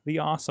supporting the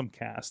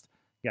AwesomeCast,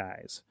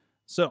 guys.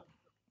 So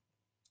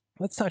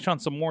let's touch on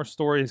some more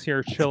stories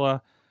here, Chilla,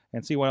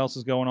 and see what else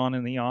is going on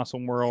in the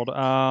awesome world.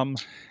 One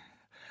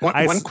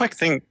quick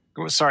thing.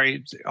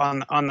 Sorry,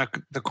 on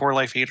the Core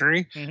Life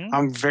Eatery, Mm-hmm.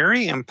 I'm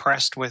very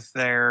impressed with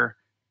their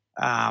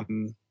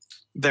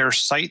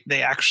site.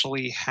 They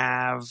actually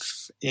have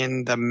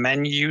in the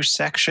menu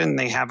section,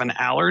 they have an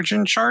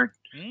allergen chart.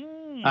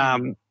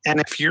 And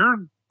if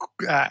you're,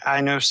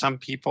 I know some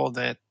people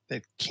that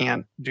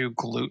can't do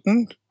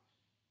gluten.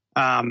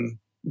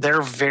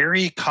 They're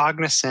very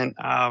cognizant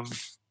of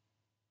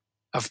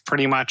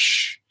pretty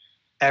much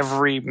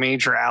every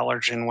major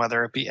allergen,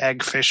 whether it be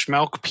egg, fish,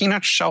 milk,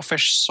 peanuts,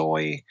 shellfish,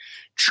 soy,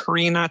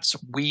 tree nuts,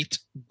 wheat,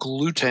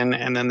 gluten,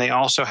 and then they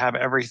also have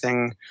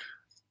everything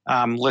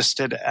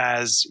listed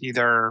as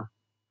either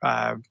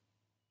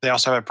They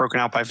also have it broken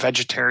out by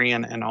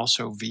vegetarian and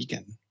also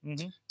vegan.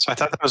 Mm-hmm. So I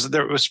thought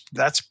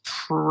that's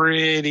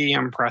pretty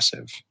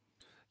impressive.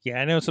 Yeah,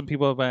 I know some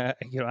people have,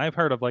 I've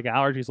heard of like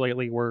allergies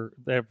lately where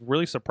they have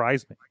really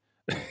surprised me.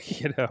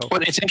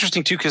 But it's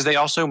interesting too because they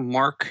also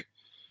mark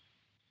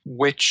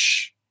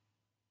which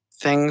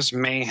things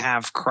may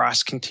have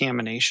cross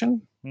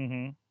contamination,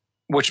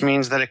 which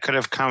means that it could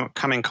have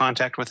come in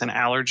contact with an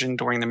allergen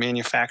during the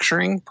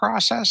manufacturing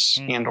process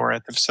and or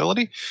at the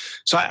facility.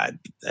 So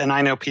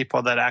I know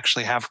people that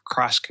actually have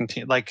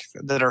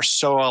that are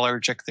so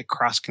allergic that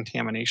cross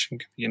contamination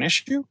could be an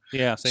issue.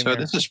 Yeah, same so here.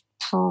 This is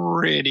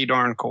pretty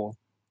darn cool.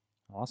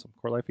 Awesome.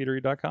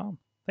 CoreLifeEatery.com.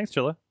 Thanks,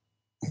 Chilla.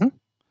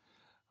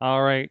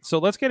 All right, so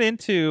let's get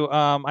into.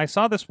 I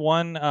saw this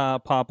one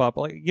pop up.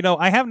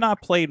 I have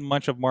not played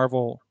much of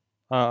Marvel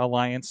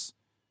Alliance.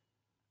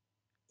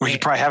 Well, you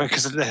probably haven't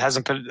because it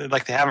hasn't been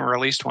they haven't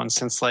released one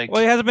since Well,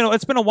 it hasn't been.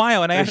 It's been a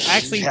while, and I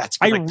actually it's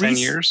been 10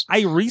 years.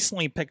 I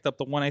recently picked up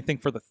the one I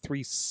think for the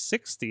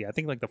 360. I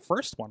think the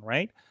first one,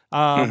 right?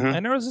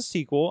 And there was a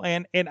sequel,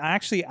 and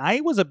actually I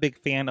was a big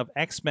fan of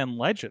X-Men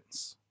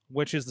Legends,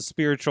 which is the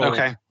spiritual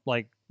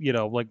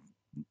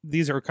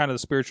these are kind of the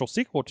spiritual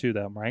sequel to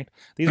them, right?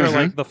 These are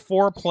like the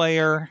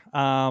 4-player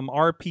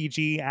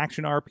RPG,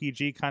 action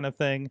RPG kind of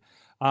thing.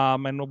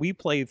 And we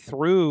played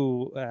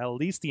through at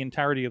least the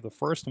entirety of the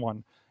first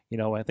one.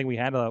 I think we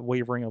had a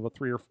wavering of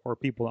 3 or 4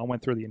 people that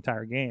went through the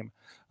entire game.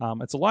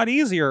 It's a lot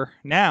easier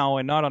now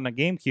and not on a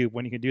GameCube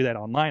when you can do that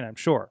online, I'm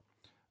sure.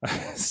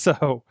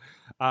 So,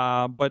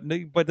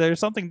 but there's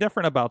something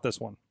different about this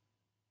one.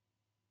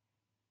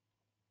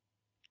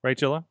 Right,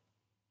 Chilla?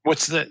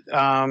 What's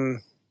the...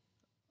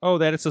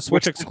 that it's a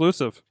Switch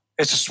exclusive.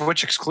 It's a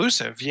Switch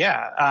exclusive,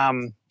 yeah.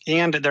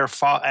 And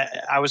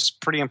I was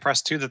pretty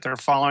impressed too that they're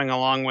following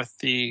along with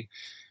the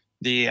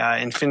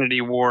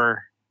Infinity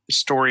War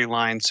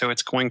storyline. So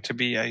it's going to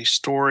be a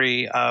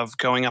story of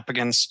going up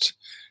against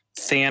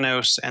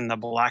Thanos and the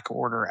Black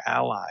Order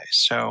allies.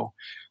 So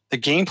the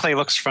gameplay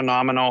looks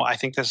phenomenal. I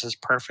think this is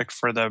perfect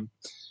for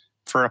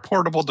a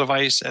portable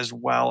device as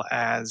well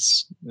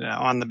as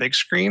on the big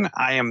screen.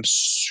 I am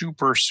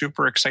super,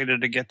 super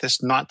excited to get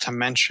this, not to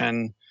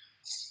mention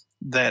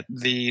that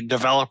the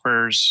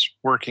developers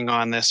working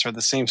on this are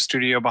the same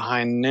studio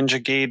behind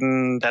Ninja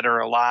Gaiden, Dead or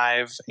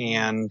Alive,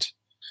 and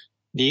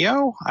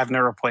Neo. I've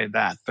never played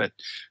that, but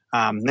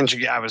I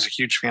was a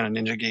huge fan of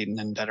Ninja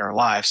Gaiden and Dead or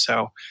Alive.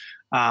 So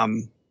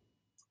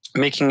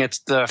making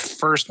it the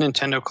first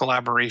Nintendo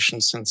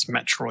collaboration since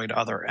Metroid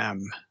Other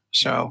M.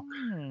 So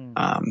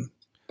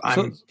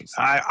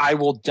I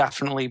will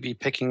definitely be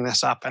picking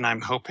this up, and I'm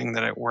hoping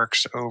that it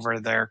works over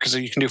there because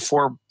you can do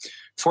four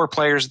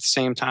players at the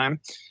same time.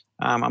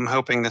 I'm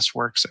hoping this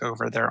works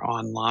over their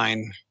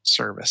online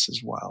service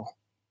as well.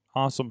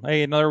 Awesome.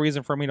 Hey, another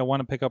reason for me to want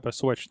to pick up a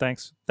Switch.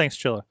 Thanks,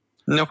 Chilla.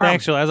 No problem.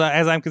 Thanks, Chilla.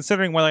 As I'm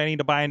considering whether I need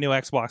to buy a new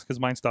Xbox because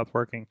mine stopped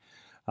working.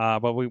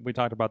 But we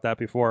talked about that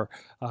before.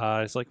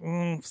 It's like,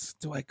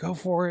 do I go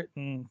for it?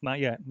 Not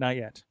yet.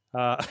 It's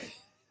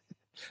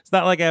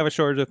not like I have a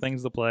shortage of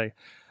things to play.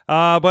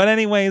 But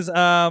anyways,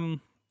 Chilla,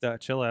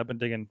 I've been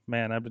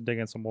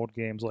digging some old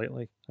games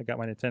lately. I got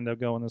my Nintendo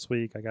going this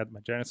week. I got my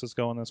Genesis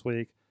going this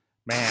week.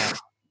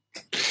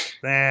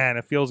 Man,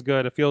 it feels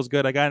good.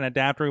 I got an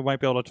adapter. We might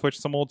be able to Twitch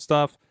some old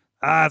stuff.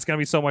 It's going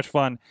to be so much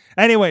fun.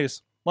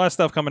 Anyways, a lot of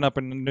stuff coming up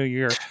in the new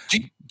year.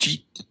 Do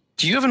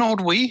you have an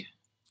old Wii?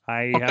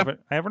 I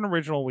have an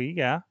original Wii,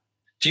 yeah.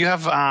 Do you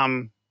have,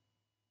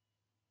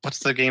 what's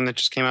the game that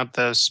just came out?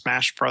 The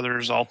Smash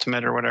Brothers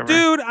Ultimate or whatever?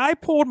 Dude, I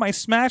pulled my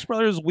Smash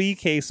Brothers Wii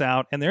case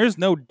out, and there's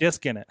no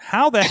disc in it.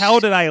 How the hell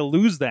did I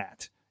lose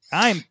that?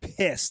 I'm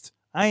pissed.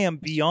 I am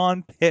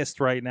beyond pissed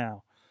right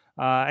now.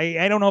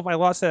 I don't know if I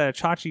lost it at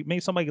a Chachi. Maybe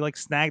somebody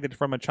snagged it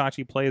from a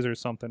Chachi Plays or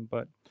something.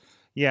 But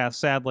yeah,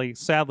 sadly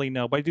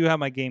no. But I do have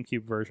my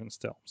GameCube version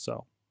still.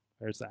 So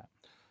there's that.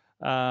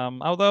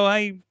 Although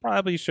I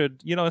probably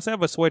should, instead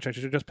of a Switch, I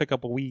should just pick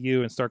up a Wii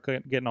U and start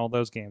getting all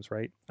those games,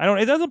 right?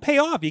 It doesn't pay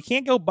off. You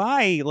can't go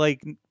buy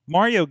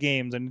Mario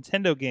games and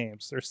Nintendo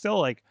games. They're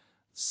still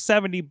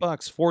 $70,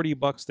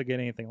 $40 to get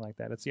anything like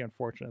that. It's the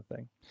unfortunate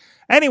thing.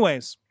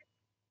 Anyways.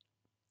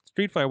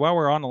 Street Fighter, while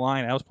we're on the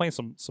line, I was playing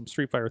some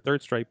Street Fighter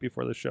Third Strike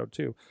before the show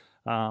too,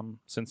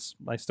 since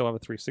I still have a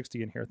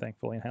 360 in here,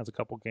 thankfully, and has a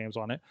couple games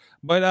on it.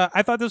 But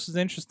I thought this was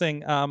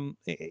interesting.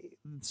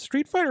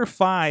 Street Fighter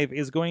V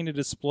is going to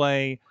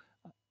display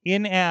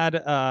in-game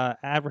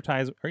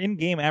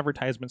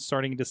advertisements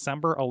starting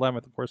December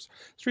 11th. Of course,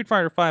 Street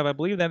Fighter V, I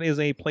believe that is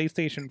a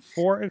PlayStation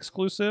 4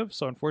 exclusive,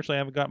 so unfortunately I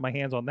haven't got my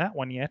hands on that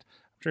one yet.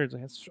 I'm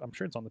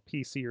sure it's on the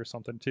PC or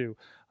something too.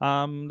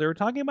 They were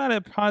talking about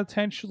it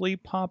potentially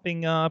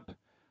popping up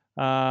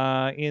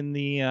in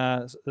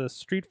the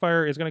Street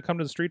Fighter is going to come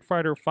to the Street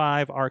Fighter V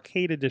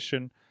Arcade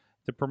Edition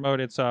to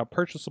promote its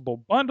purchasable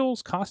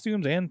bundles,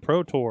 costumes, and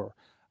Pro Tour.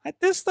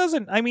 This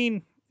doesn't.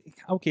 Okay,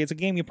 it's a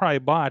game you probably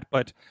bought,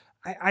 but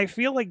I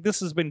feel like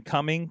this has been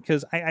coming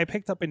because I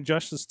picked up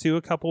Injustice 2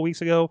 a couple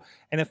weeks ago,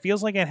 and it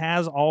feels like it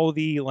has all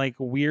the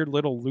weird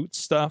little loot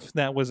stuff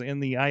that was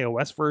in the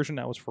iOS version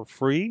that was for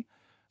free.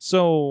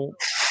 So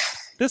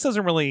this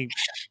doesn't really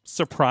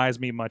surprise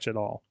me much at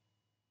all.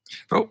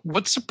 But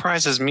what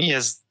surprises me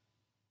is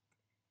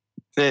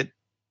that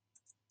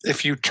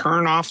if you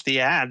turn off the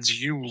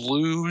ads, you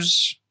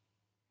lose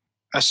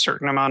a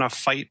certain amount of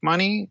fight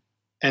money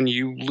and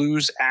you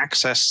lose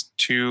access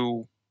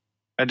to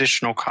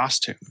additional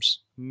costumes.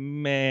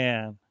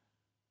 Man.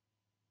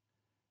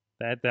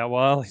 That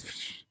well,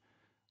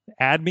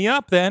 add me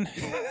up then.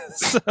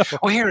 So,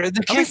 well, here,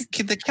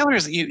 the killer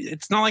is,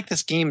 it's not like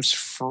this game's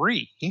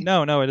free.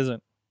 No, it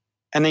isn't.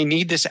 And they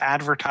need this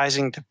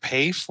advertising to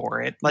pay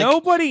for it. Like,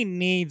 nobody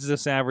needs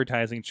this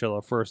advertising,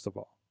 Chilla, first of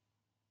all.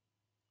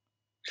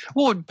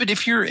 Well, but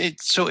if you're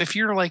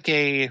like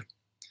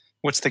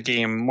what's the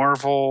game?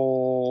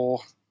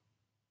 Marvel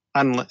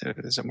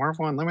is it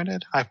Marvel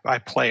Unlimited? I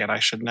play it. I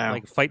should know.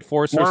 Like Fight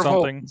Force or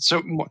something.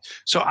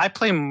 So I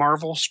play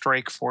Marvel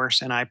Strike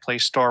Force and I play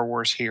Star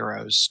Wars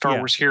Heroes. Star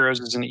Wars Heroes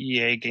is an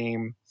EA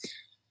game,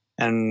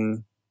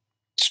 and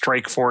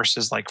Strike Force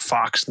is like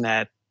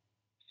Foxnet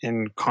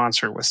in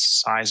concert with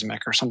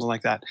Seismic or something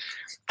like that.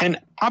 And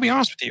I'll be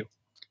honest with you,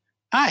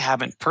 I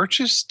haven't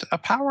purchased a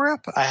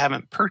power-up. I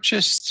haven't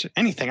purchased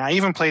anything. I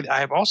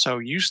have also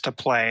used to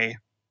play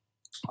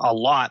a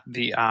lot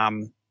the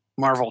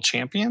Marvel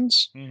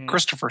Champions. Mm-hmm.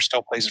 Christopher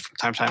still plays it from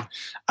time to time.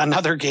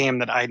 Another game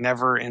that I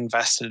never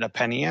invested a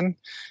penny in,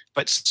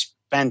 but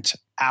spent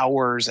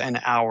hours and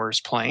hours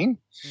playing.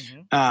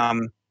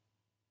 Mm-hmm.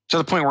 To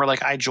the point where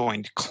like I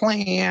joined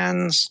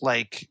clans,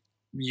 like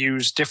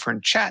used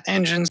different chat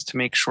engines to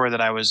make sure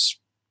that I was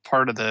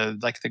part of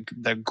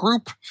the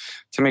group,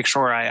 to make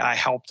sure I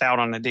helped out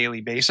on a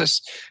daily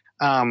basis.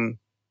 And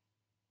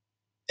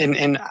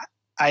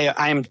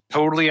I'm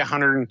totally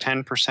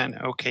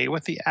 110% okay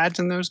with the ads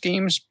in those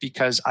games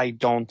because I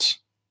don't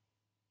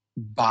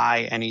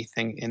buy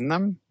anything in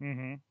them.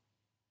 Mm-hmm.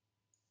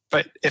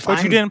 But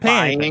I'm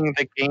buying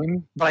the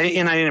game, I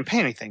didn't pay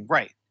anything,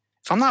 right?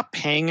 If I'm not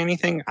paying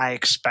anything, I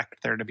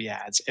expect there to be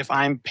ads. If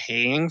I'm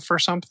paying for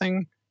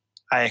something,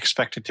 I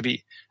expect it to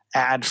be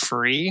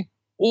ad-free.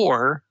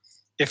 Or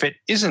if it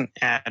isn't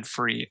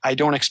ad-free, I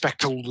don't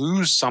expect to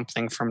lose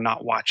something from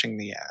not watching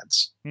the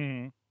ads.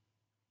 Mm-hmm.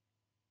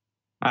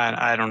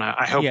 I don't know.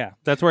 I hope. Yeah,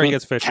 that's where it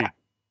gets fishy.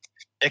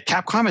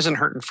 Capcom isn't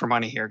hurting for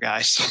money here,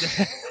 guys.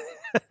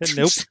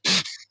 Nope.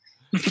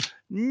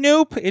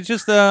 Nope. It's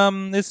just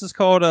this is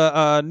called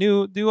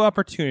new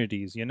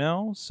opportunities, you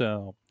know.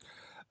 So,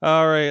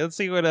 all right, let's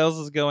see what else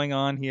is going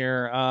on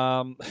here.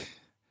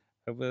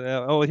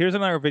 Here's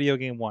another video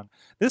game one.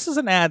 This is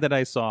an ad that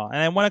I saw, and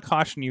I want to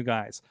caution you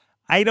guys.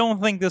 I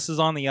don't think this is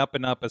on the up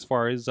and up as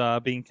far as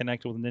being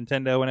connected with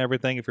Nintendo and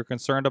everything. If you're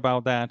concerned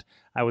about that,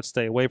 I would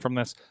stay away from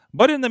this.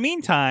 But in the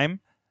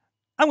meantime,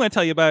 I'm going to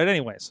tell you about it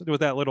anyways,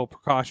 with that little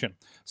precaution.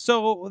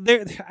 So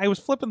I was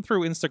flipping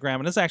through Instagram,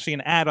 and this is actually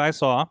an ad I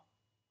saw,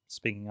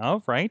 speaking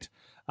of, right?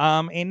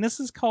 And this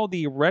is called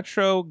the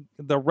Retro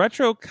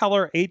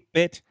Color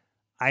 8-bit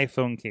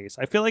iPhone case.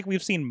 I feel like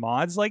we've seen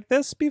mods like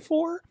this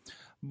before.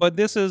 But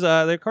this is,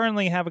 they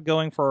currently have it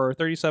going for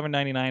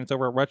 $37.99. It's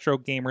over at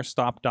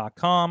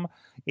RetroGamerStop.com.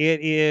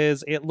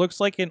 It looks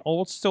like an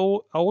old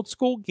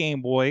school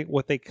Game Boy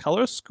with a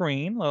color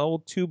screen, a little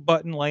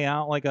 2-button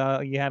layout like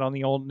you had on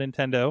the old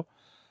Nintendo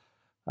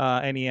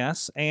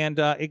NES. And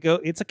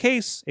it's a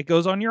case. It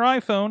goes on your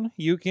iPhone.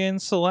 You can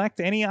select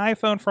any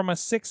iPhone from a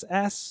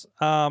 6S,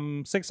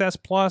 6S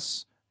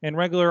Plus, and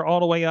regular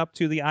all the way up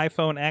to the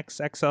iPhone X,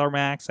 XR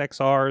Max,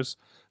 XRs.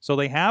 So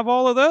they have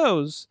all of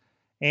those.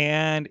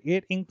 And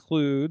it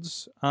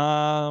includes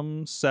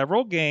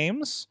several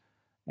games.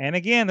 And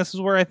again, this is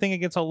where I think it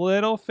gets a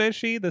little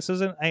fishy. This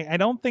isn't. I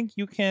don't think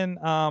you can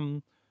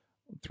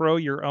throw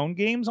your own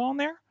games on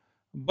there.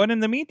 But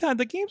in the meantime,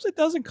 the games it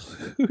does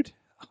include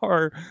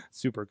are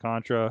Super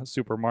Contra,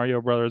 Super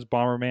Mario Brothers,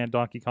 Bomberman,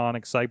 Donkey Kong,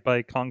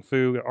 Excitebike, Kung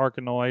Fu,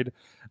 Arkanoid,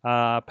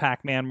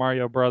 Pac-Man,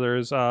 Mario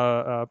Brothers,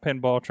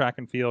 Pinball, Track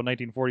and Field,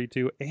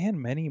 1942,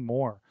 and many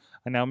more.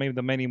 And now maybe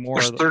the many more.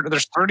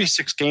 There's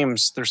 36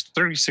 games. There's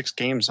 36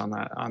 games on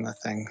the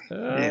thing.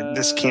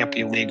 This can't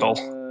be legal.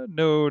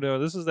 No.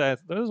 This is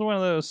one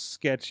of those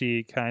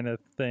sketchy kind of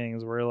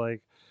things where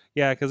like,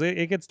 yeah, because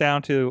it gets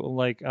down to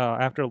like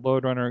after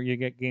Load Runner, you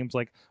get games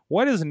like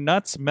what is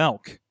Nuts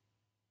Milk?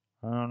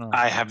 I don't know.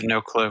 I have no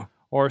clue.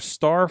 Or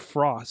Star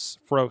Frost.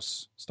 Some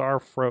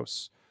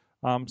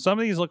of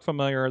these look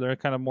familiar. They're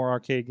kind of more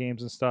arcade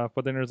games and stuff.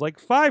 But then there's like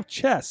 5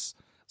 chess.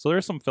 So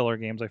there's some filler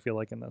games I feel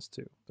like in this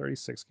too.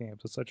 36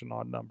 games is such an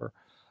odd number.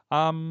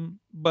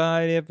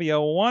 But if you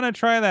want to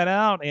try that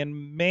out,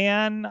 and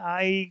man,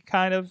 I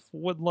kind of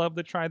would love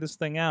to try this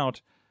thing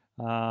out.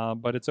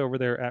 But it's over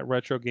there at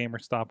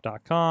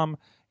RetroGamerStop.com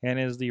and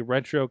is the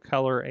Retro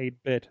Color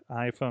 8-bit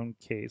iPhone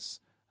case.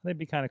 That'd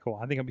be kind of cool.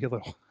 I think it'd be a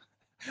little.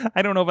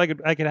 I don't know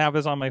if I could have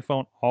this on my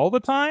phone all the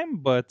time,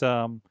 but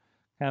kind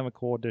of a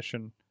cool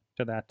addition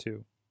to that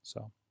too.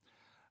 So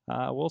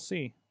we'll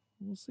see.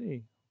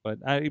 But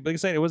like I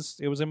said, it was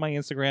in my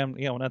Instagram.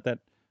 You know, not that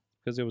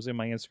because it was in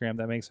my Instagram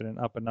that makes it an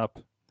up and up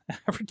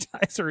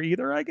advertiser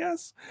either, I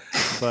guess.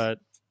 But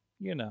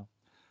you know,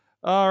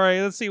 All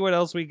right, let's see what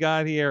else we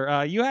got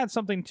here. You had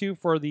something too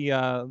for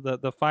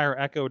the Fire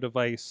Echo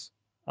device.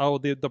 Oh,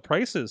 the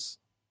prices.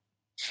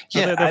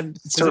 Yeah.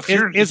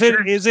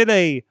 Is it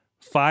a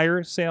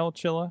fire sale,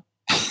 Chilla?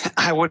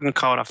 I wouldn't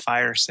call it a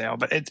fire sale,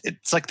 but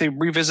it's like they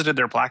revisited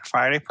their Black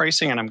Friday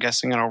pricing, and I'm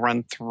guessing it'll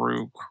run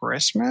through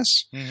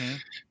Christmas. Mm-hmm.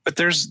 But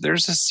there's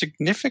a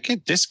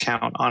significant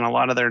discount on a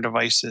lot of their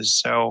devices.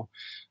 So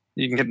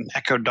you can get an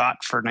Echo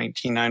Dot for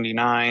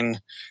 $19.99.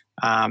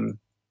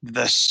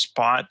 The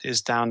Spot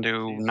is down to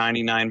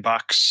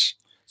 $99.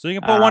 So you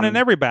can put one in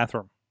every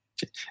bathroom.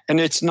 And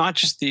it's not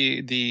just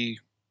the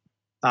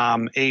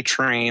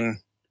A-Train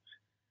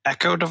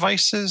Echo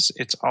devices.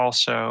 It's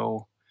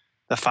also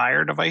the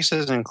Fire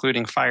devices,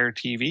 including Fire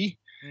TV.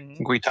 Mm-hmm. I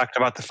think we talked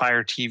about the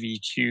Fire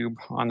TV Cube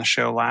on the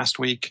show last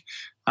week.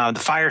 The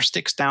Fire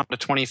Stick's down to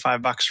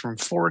 $25 from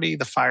 $40.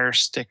 The Fire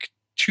Stick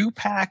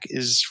 2-pack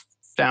is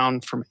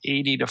down from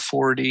 $80 to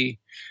 $40.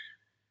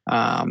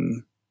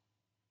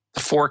 The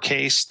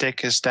 4K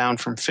stick is down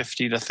from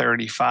 $50 to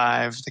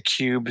 $35. The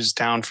Cube is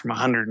down from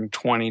 $120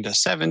 to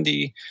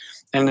 $70.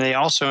 And they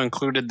also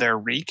included their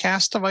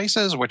Recast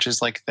devices, which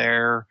is like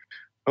their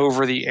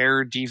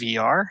over-the-air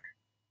DVR,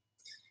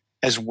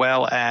 as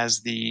well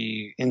as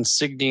the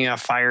Insignia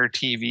Fire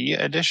TV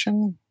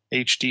edition,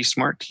 HD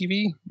Smart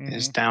TV,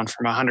 is down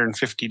from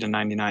 $150 to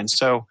 $99.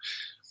 So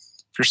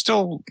if you're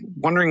still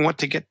wondering what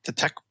to get the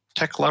tech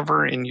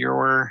lover in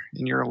your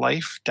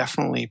life,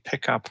 definitely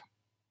pick up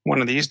one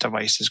of these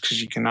devices,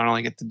 because you can not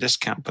only get the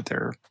discount, but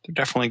they're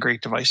definitely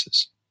great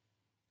devices.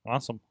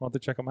 Awesome. I'll have to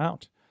check them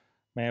out.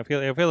 Man, I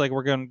feel like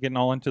we're getting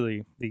all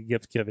into the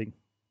gift giving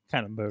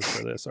kind of mode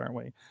for this, aren't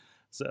we?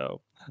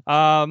 So, hey,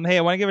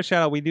 I want to give a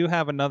shout out. We do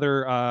have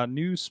another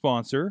new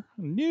sponsor.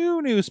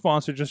 New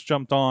sponsor just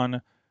jumped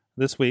on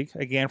this week,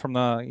 again from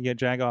the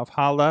Jagoff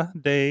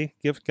Holiday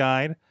Gift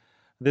Guide.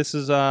 This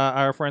is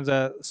our friends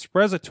at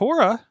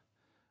Sprezzatura.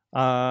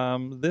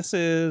 This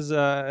is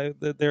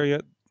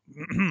their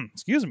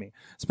excuse me.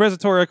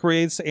 Sprezzatura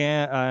creates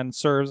and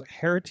serves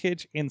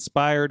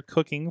heritage-inspired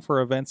cooking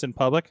for events in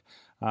public.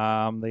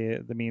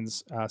 That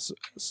means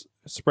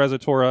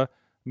Sprezzatura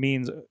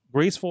means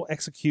graceful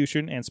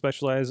execution and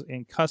specialize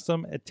in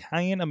custom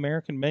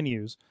Italian-American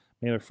menus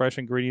made with fresh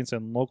ingredients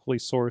and locally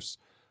sourced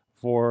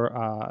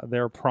for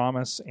their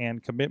promise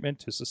and commitment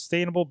to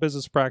sustainable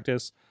business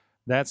practice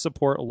that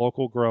support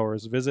local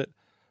growers. Visit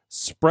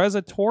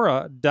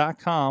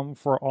Sprezzatura.com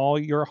for all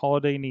your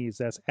holiday needs.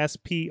 That's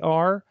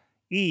Sprezzatura.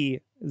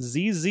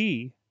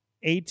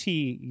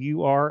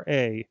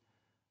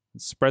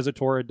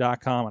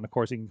 Sprezzatura.com, and of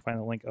course you can find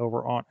the link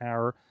over on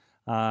our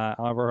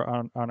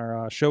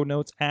show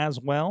notes as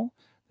well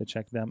to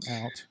check them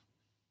out.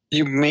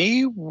 You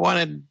may want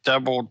to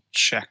double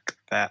check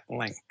that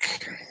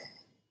link.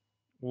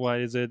 Why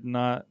is it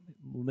not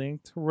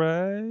linked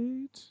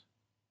right?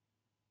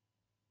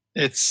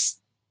 It's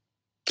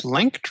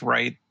linked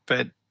right,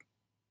 but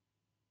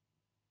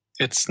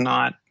it's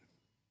not.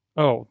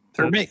 Oh,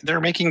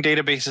 they're making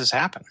databases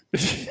happen.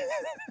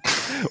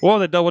 We'll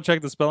have to double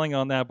check the spelling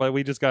on that, but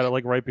we just got it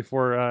like right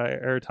before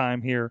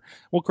airtime here.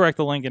 We'll correct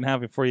the link and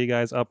have it for you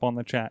guys up on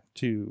the chat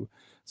too.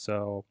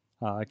 So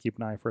keep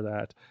an eye for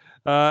that.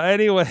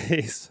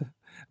 Anyways,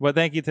 but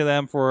thank you to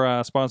them for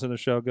sponsoring the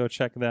show. Go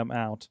check them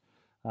out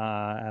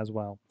as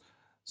well.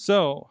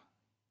 So,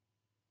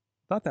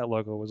 thought that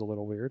logo was a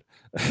little weird.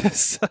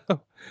 So,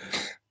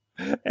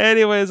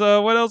 anyways,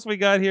 what else we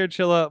got here,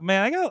 Chilla?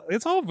 Man,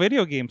 it's all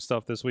video game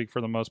stuff this week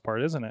for the most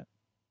part, isn't it?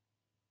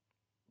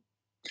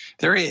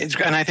 There is,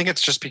 and I think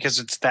it's just because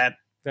it's that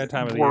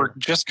time of the year.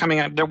 Just coming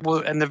out.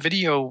 And the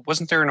video,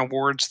 wasn't there an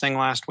awards thing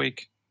last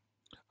week?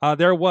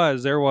 There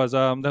was. There was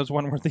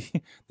one where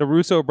the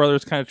Russo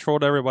brothers kind of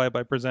trolled everybody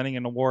by presenting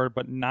an award,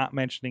 but not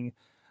mentioning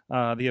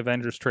the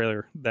Avengers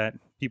trailer that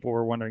people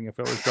were wondering if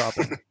it was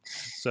dropping.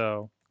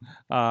 So,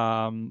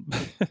 I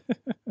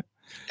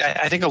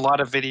think a lot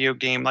of video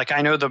game, like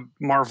I know the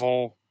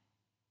Marvel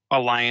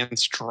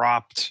Alliance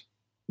dropped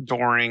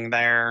during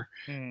there.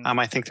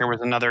 I think there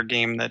was another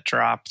game that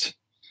dropped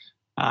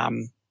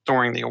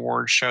during the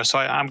awards show. So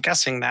I'm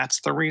guessing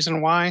that's the reason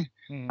why.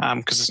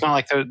 Because it's not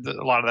like a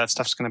lot of that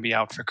stuff's going to be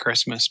out for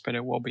Christmas, but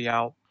it will be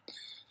out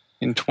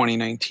in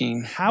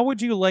 2019. How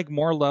would you like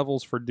more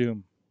levels for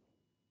Doom?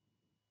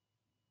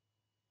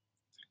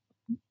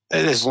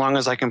 As long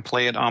as I can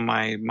play it on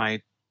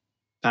my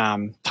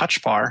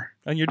touch bar.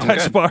 On your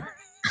touch bar.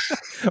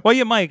 Well,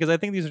 you might, because I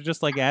think these are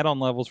just like add-on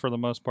levels for the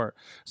most part.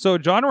 So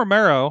John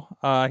Romero,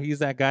 he's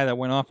that guy that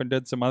went off and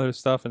did some other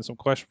stuff and some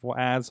questionable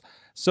ads.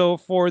 So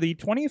for the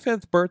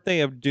 25th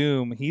birthday of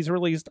Doom, he's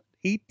released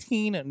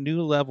 18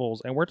 new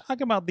levels, and we're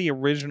talking about the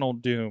original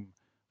Doom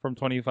from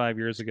 25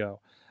 years ago.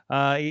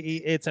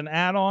 It's an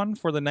add-on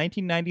for the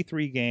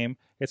 1993 game.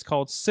 It's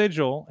called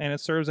Sigil, and it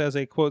serves as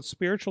a, quote,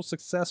 spiritual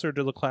successor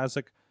to the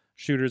classic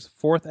shooter's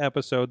fourth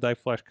episode, Thy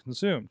Flesh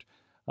Consumed.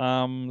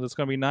 There's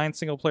going to be 9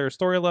 single-player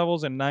story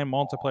levels and 9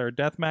 multiplayer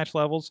deathmatch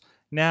levels.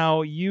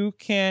 Now, you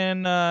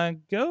can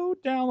go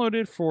download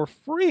it for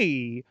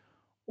free,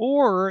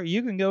 or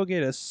you can go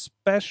get a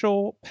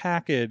special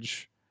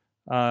package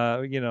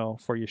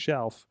for your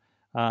shelf,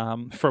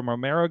 from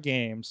Romero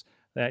Games,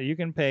 that you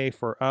can pay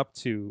for up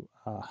to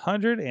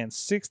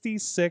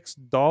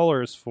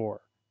 $166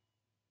 for.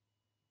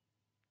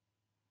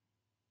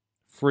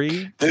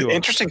 Free. The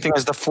interesting thing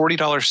is the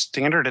 $40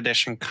 standard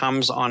edition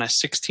comes on a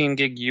 16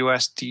 gig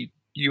USB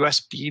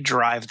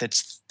drive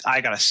that's, I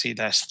gotta see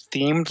this,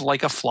 themed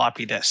like a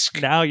floppy disk.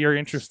 Now you're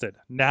interested.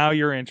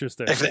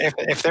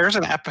 If there's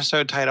an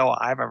episode title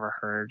I've ever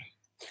heard,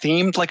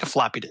 themed like a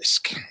floppy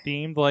disk.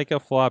 Themed like a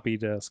floppy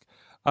disk.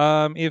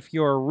 If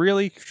you're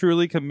really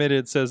truly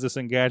committed, says this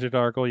Engadget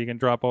article, you can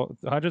drop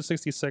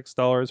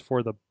 $166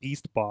 for the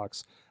Beast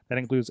Box. That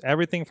includes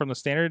everything from the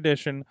standard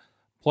edition,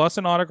 plus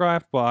an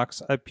autographed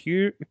box, a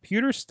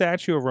pewter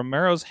statue of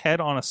Romero's head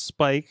on a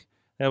spike.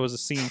 That was a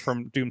scene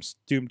from Doom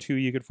 2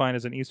 you could find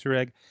as an Easter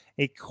egg.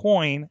 A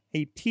coin,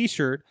 a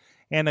t-shirt,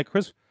 and a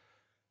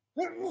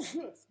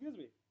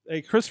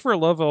Christopher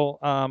Lovell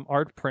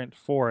art print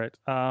for it.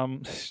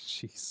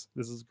 Jeez,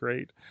 this is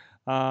great.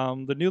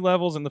 The new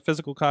levels and the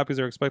physical copies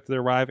are expected to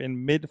arrive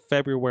in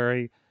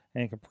mid-February,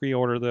 and you can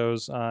pre-order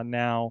those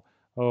now.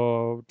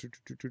 Oh,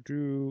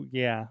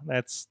 yeah,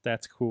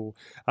 that's cool.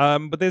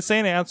 But they're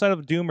saying outside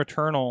of Doom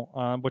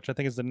Eternal, which I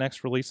think is the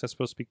next release that's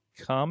supposed to be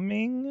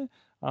coming,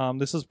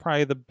 this is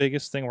probably the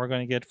biggest thing we're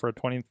going to get for a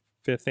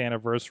 25th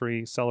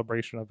anniversary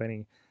celebration of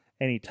any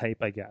type,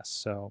 I guess.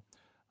 So,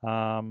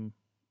 and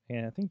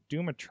I think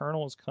Doom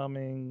Eternal is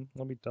coming.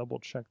 Let me double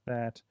check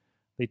that.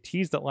 They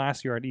teased it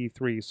last year at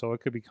E3, so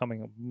it could be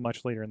coming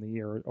much later in the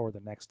year or the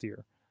next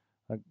year,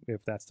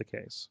 if that's the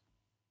case.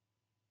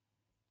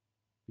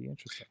 Be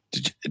interesting.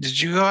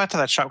 Did you go out to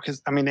that shop?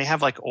 Because I mean, they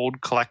have like old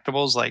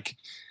collectibles, like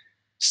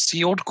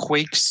sealed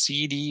Quake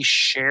CD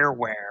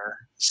shareware.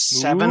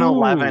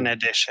 7-Eleven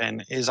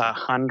edition is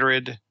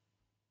 100.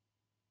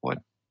 What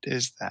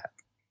is that?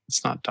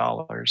 It's not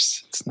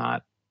dollars. It's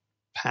not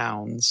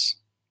pounds.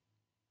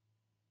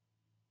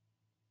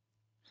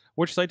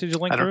 Which site did you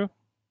link through?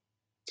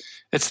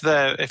 It's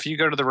if you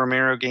go to the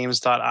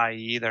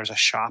RomeroGames.ie, there's a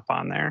shop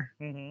on there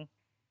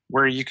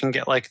where you can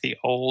get like the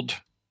old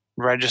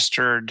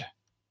registered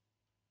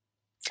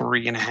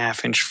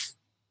 3.5-inch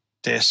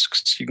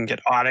discs. You can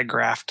get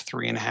autographed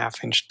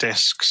 3.5-inch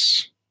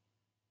discs.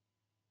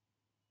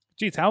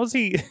 Jeez, how is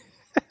he?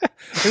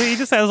 He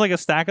just has like a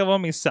stack of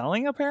them he's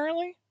selling,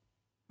 apparently?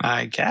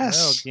 I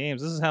guess. Oh,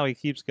 games. This is how he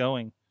keeps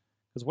going.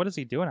 Because what is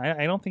he doing?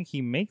 I don't think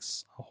he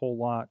makes a whole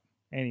lot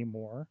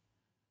anymore.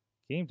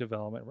 Game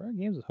development. Rare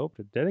Games has hoped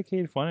to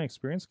dedicated, fun, and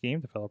experienced game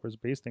developers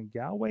based in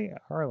Galway,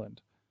 Ireland.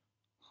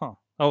 Huh.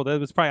 Oh, that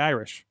was probably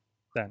Irish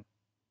then.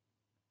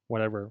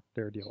 Whatever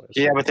their deal is.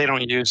 Yeah, but they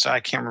don't use, I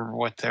can't remember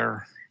what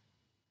I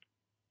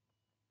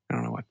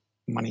don't know what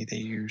money they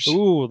use.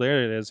 Ooh,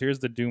 there it is. Here's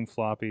the Doom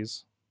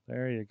floppies.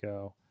 There you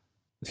go.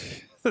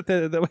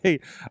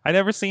 Wait, I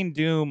never seen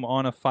Doom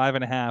on a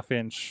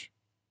 5.5-inch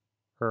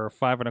or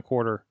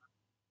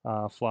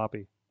 5.25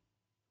 floppy.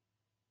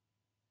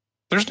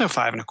 There's no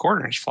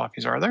 5.25-inch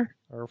floppies, are there?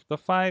 Or the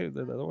 5.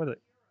 What is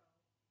it?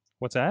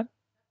 What's that?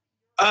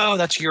 Oh,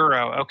 that's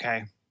Euro.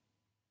 Okay.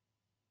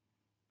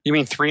 You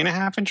mean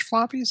 3.5-inch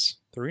floppies?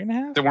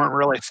 3.5? They weren't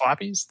really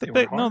floppies. They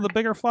were no, the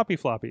bigger floppy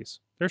floppies.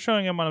 They're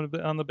showing them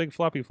on the big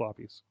floppy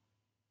floppies.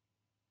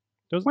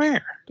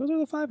 Where? Those are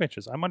the 5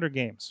 inches. I'm under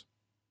games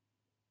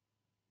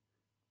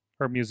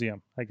or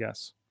museum, I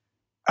guess.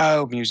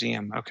 Oh,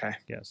 museum. Okay.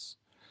 Yes.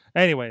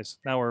 Anyways,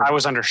 I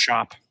was under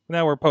shop.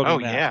 Now we're poking. Oh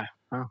that. yeah.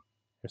 Oh.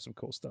 There's some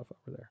cool stuff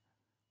over there.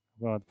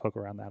 I'm going to poke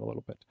around that a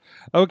little bit.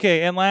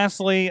 Okay, and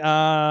lastly,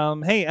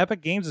 hey,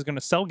 Epic Games is going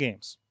to sell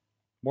games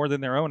more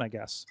than their own, I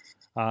guess.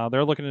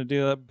 They're looking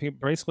to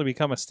basically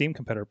become a Steam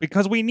competitor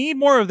because we need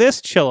more of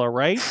this, Chilla,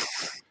 right?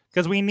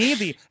 Because we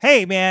need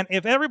hey, man,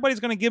 if everybody's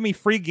going to give me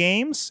free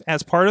games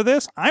as part of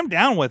this, I'm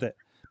down with it.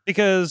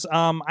 Because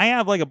I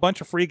have like a bunch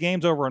of free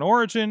games over on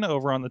Origin,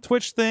 over on the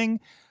Twitch thing.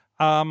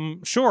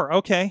 Sure,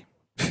 okay.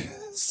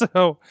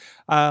 So,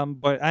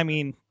 but I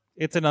mean,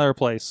 it's another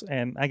place.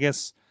 And I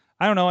guess,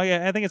 I don't know,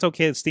 I think it's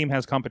okay that Steam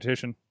has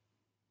competition.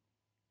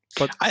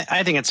 But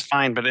I think it's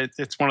fine, but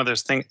it's one of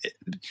those things.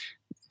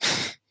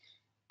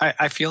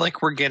 I feel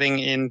like we're getting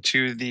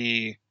into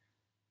the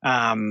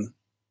I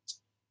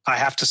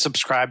have to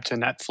subscribe to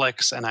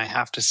Netflix and I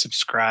have to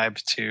subscribe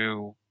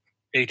to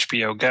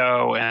HBO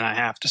Go and I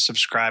have to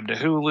subscribe to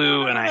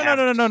Hulu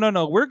and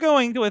No. We're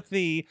going with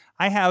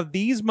I have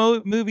these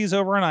movies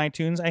over on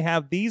iTunes. I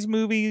have these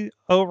movies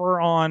over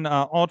on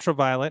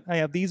Ultraviolet. I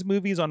have these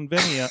movies on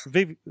Vimeo.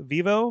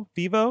 Vimeo.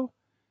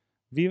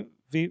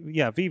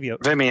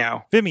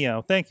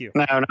 Thank you.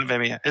 No, not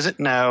Vimeo. Is it?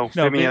 No,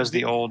 Vimeo's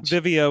the old.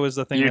 Vimeo is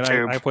the thing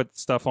YouTube. that I put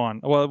stuff on.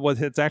 Well,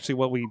 it's actually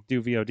what we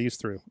do VODs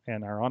through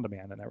and our on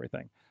demand and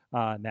everything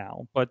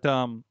now.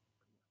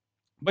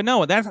 But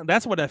no,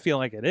 that's what I feel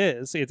like it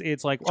is.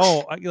 It's like,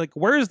 like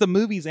where's the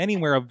movies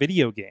anywhere of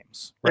video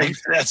games? Right?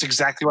 That's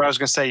exactly what I was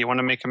going to say. You want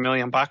to make $1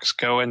 million?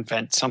 Go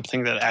invent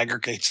something that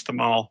aggregates them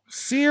all.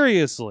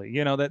 Seriously,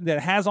 that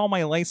has all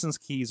my license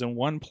keys in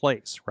one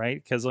place,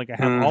 right? Because like I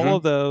have all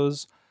of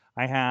those.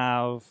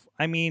 I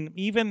mean,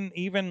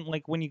 even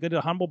like when you go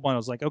to Humble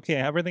Bundles, like, okay,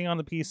 everything on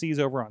the PC is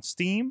over on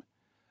Steam,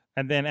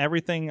 and then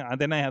everything,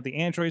 then I have the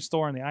Android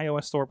store and the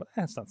iOS store, but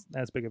that's not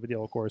as big of a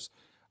deal, of course.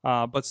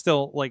 But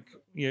still, like,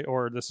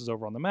 or this is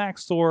over on the Mac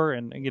store,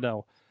 and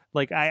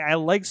like I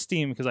like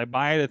Steam because I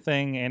buy the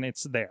thing and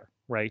it's there,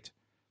 right?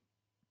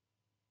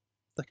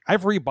 Like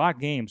I've rebought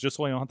games just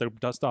so I don't have to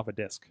dust off a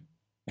disc.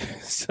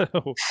 So,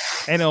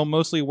 and it'll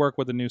mostly work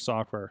with the new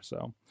software.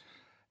 So,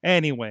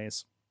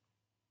 anyways,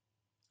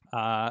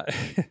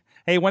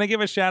 hey, want to give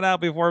a shout out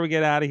before we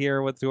get out of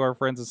here to our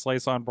friends at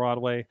Slice on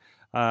Broadway.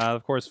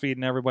 Of course,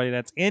 feeding everybody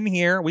that's in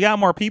here. We got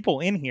more people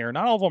in here.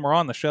 Not all of them are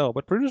on the show,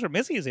 but producer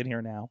Missy is in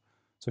here now,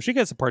 so she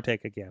gets to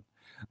partake again.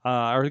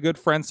 Our good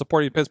friends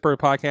supporting Pittsburgh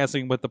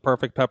podcasting with the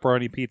perfect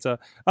pepperoni pizza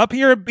up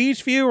here at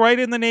Beachview, right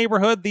in the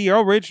neighborhood, the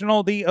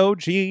original, the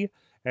OG.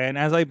 And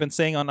as I've been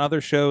saying on other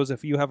shows,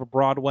 if you have a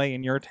Broadway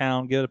in your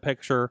town, get a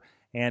picture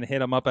and hit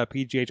them up at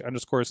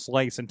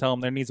PGH_slice and tell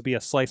them there needs to be a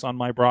slice on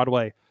my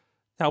Broadway.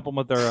 Help them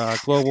with their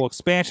global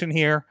expansion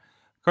here.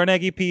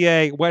 Carnegie,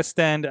 PA, West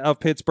End of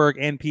Pittsburgh,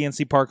 and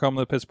PNC Park, home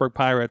of the Pittsburgh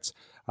Pirates.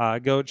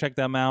 Go check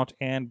them out,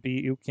 and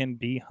you can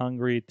be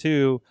hungry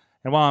too.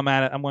 And while I'm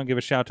at it, I'm going to give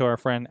a shout to our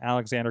friend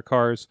Alexander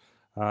Kahrs.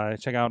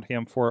 Check out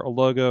him for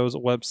logos,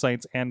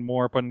 websites, and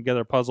more, putting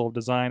together a puzzle of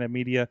design and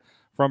media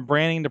from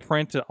branding to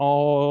print to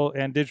all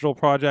and digital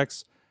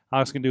projects.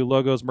 Alex can do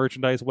logos,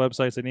 merchandise,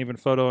 websites, and even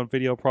photo and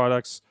video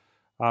projects.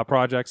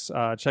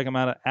 Check them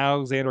out at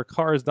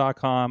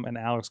alexanderkahrs.com and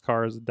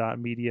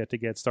alexkahrs.media to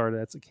get started.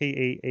 That's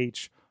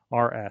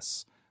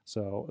Kahrs.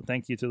 So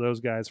thank you to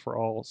those guys for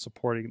all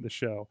supporting the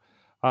show.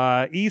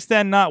 East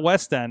End, not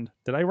West End.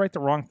 Did I write the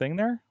wrong thing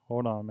there?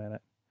 Hold on a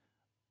minute.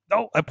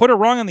 No, I put it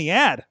wrong on the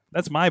ad.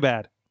 That's my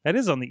bad. That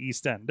is on the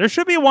East End. There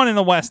should be one in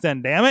the West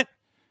End, damn it.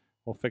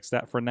 We'll fix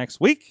that for next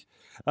week.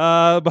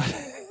 But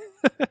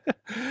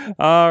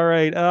all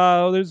right.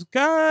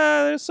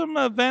 There's some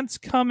events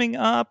coming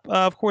up.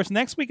 Of course,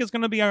 next week is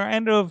going to be our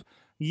end of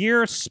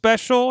year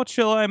special.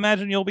 Chilla, I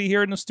imagine you'll be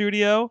here in the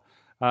studio.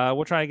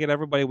 We'll try to get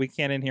everybody we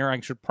can in here. I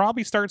should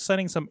probably start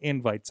sending some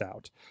invites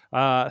out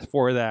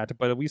for that.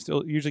 But we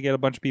still usually get a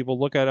bunch of people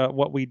look at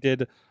what we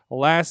did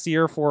last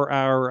year for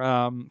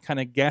our kind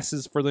of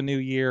guesses for the new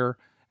year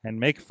and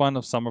make fun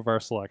of some of our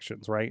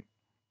selections, right?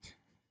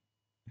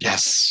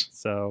 Yes.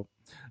 So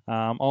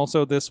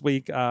also this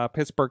week,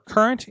 Pittsburgh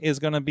Current is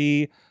going to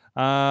be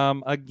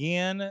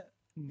again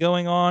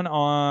going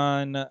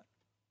on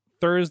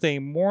Thursday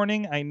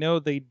morning. I know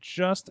they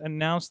just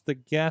announced the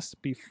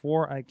guest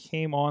before I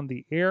came on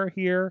the air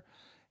here,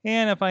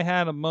 and if I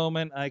had a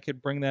moment, I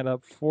could bring that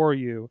up for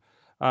you.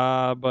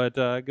 But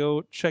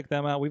go check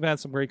them out. We've had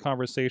some great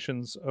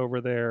conversations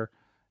over there,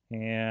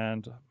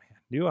 and man,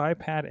 new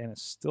iPad, and it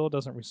still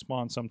doesn't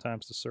respond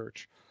sometimes to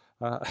search.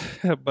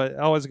 But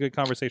always a good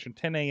conversation.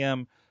 10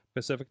 a.m.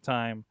 Pacific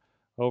time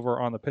over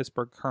on the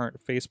Pittsburgh Current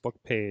Facebook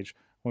page.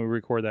 When we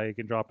record that, you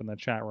can drop in the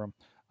chat room.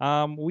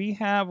 We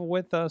have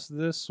with us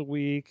this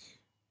week,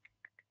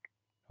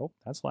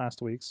 that's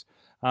last week's,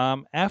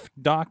 F.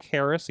 Doc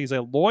Harris. He's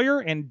a lawyer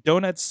and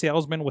donut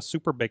salesman with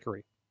Super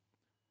Bakery.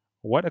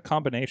 What a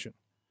combination.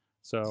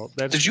 So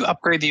did you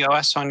upgrade the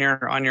OS on your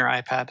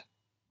iPad?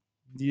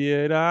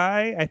 Did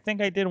I? I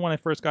think I did when I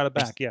first got it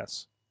back,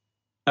 yes.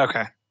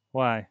 Okay.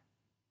 Why?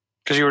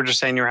 Because you were just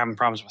saying you were having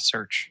problems with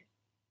search.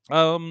 We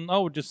kind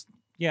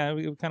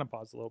of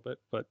paused a little bit,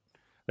 but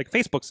like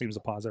Facebook seems to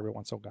pause every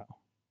once in a while.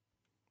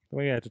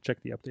 We had to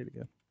check the update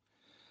again.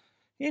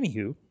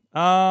 Anywho,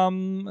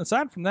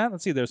 aside from that,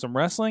 let's see. There's some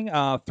wrestling.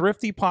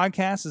 Thrifty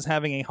Podcast is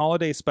having a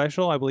holiday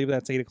special. I believe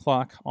that's 8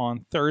 o'clock on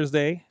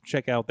Thursday.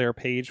 Check out their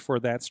page for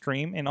that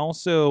stream. And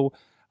also,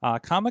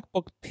 Comic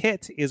Book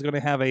Pit is going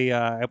to have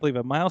I believe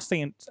a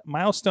milestone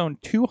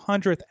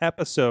 200th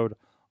episode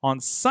on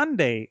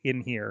Sunday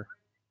in here.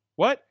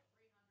 What?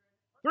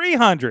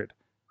 300.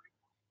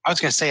 I was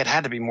going to say it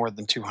had to be more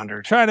than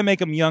 200. Try to make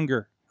them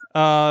younger.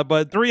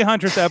 But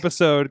 300th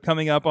episode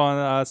coming up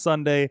on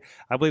Sunday.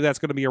 I believe that's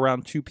going to be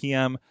around 2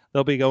 p.m.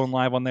 They'll be going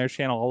live on their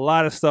channel. A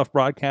lot of stuff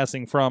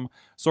broadcasting from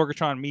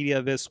Sorgatron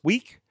Media this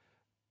week.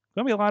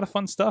 Going to be a lot of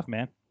fun stuff,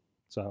 man.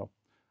 So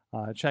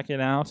check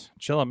it out.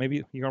 Chilla,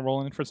 maybe you're going to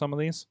roll in for some of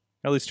these?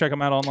 At least check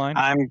them out online?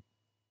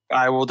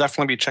 I will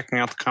definitely be checking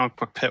out the Comic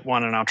Book Pit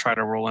one, and I'll try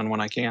to roll in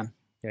when I can.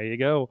 There you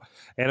go.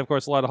 And, of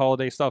course, a lot of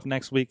holiday stuff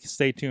next week.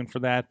 Stay tuned for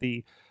that.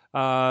 The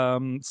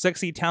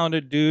Sexy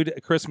Talented Dude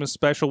Christmas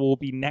special will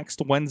be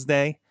next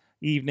Wednesday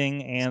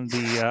evening, and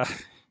the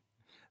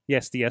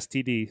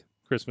STD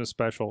Christmas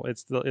special.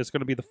 It's going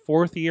to be the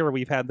 4th year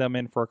we've had them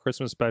in for a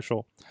Christmas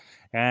special,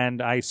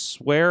 and I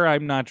swear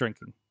I'm not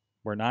drinking.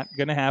 We're not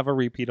going to have a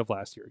repeat of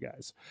last year,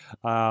 guys.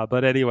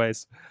 But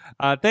anyways,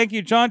 thank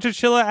you, John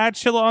Chilla at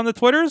Chilla on the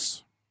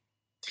Twitters.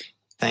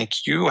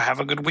 Thank you. Have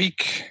a good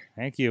week.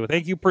 Thank you.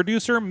 Thank you,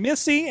 producer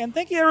Missy, and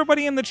thank you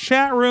everybody in the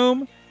chat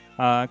room.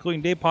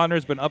 Including Dave Ponder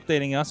has been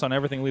updating us on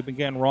everything we've been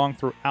getting wrong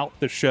throughout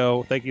the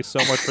show. Thank you so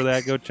much for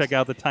that. Go check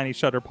out the Tiny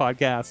Shutter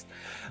podcast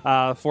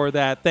for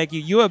that. Thank you.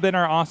 You have been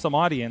our awesome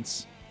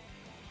audience.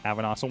 Have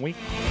an awesome week.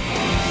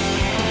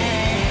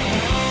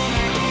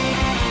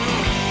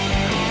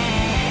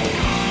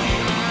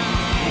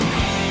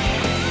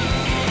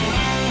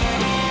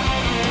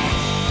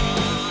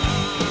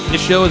 This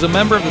show is a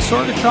member of the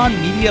Sorgatron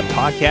Media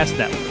Podcast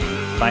Network.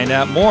 Find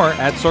out more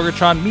at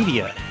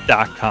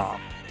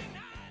sorgatronmedia.com.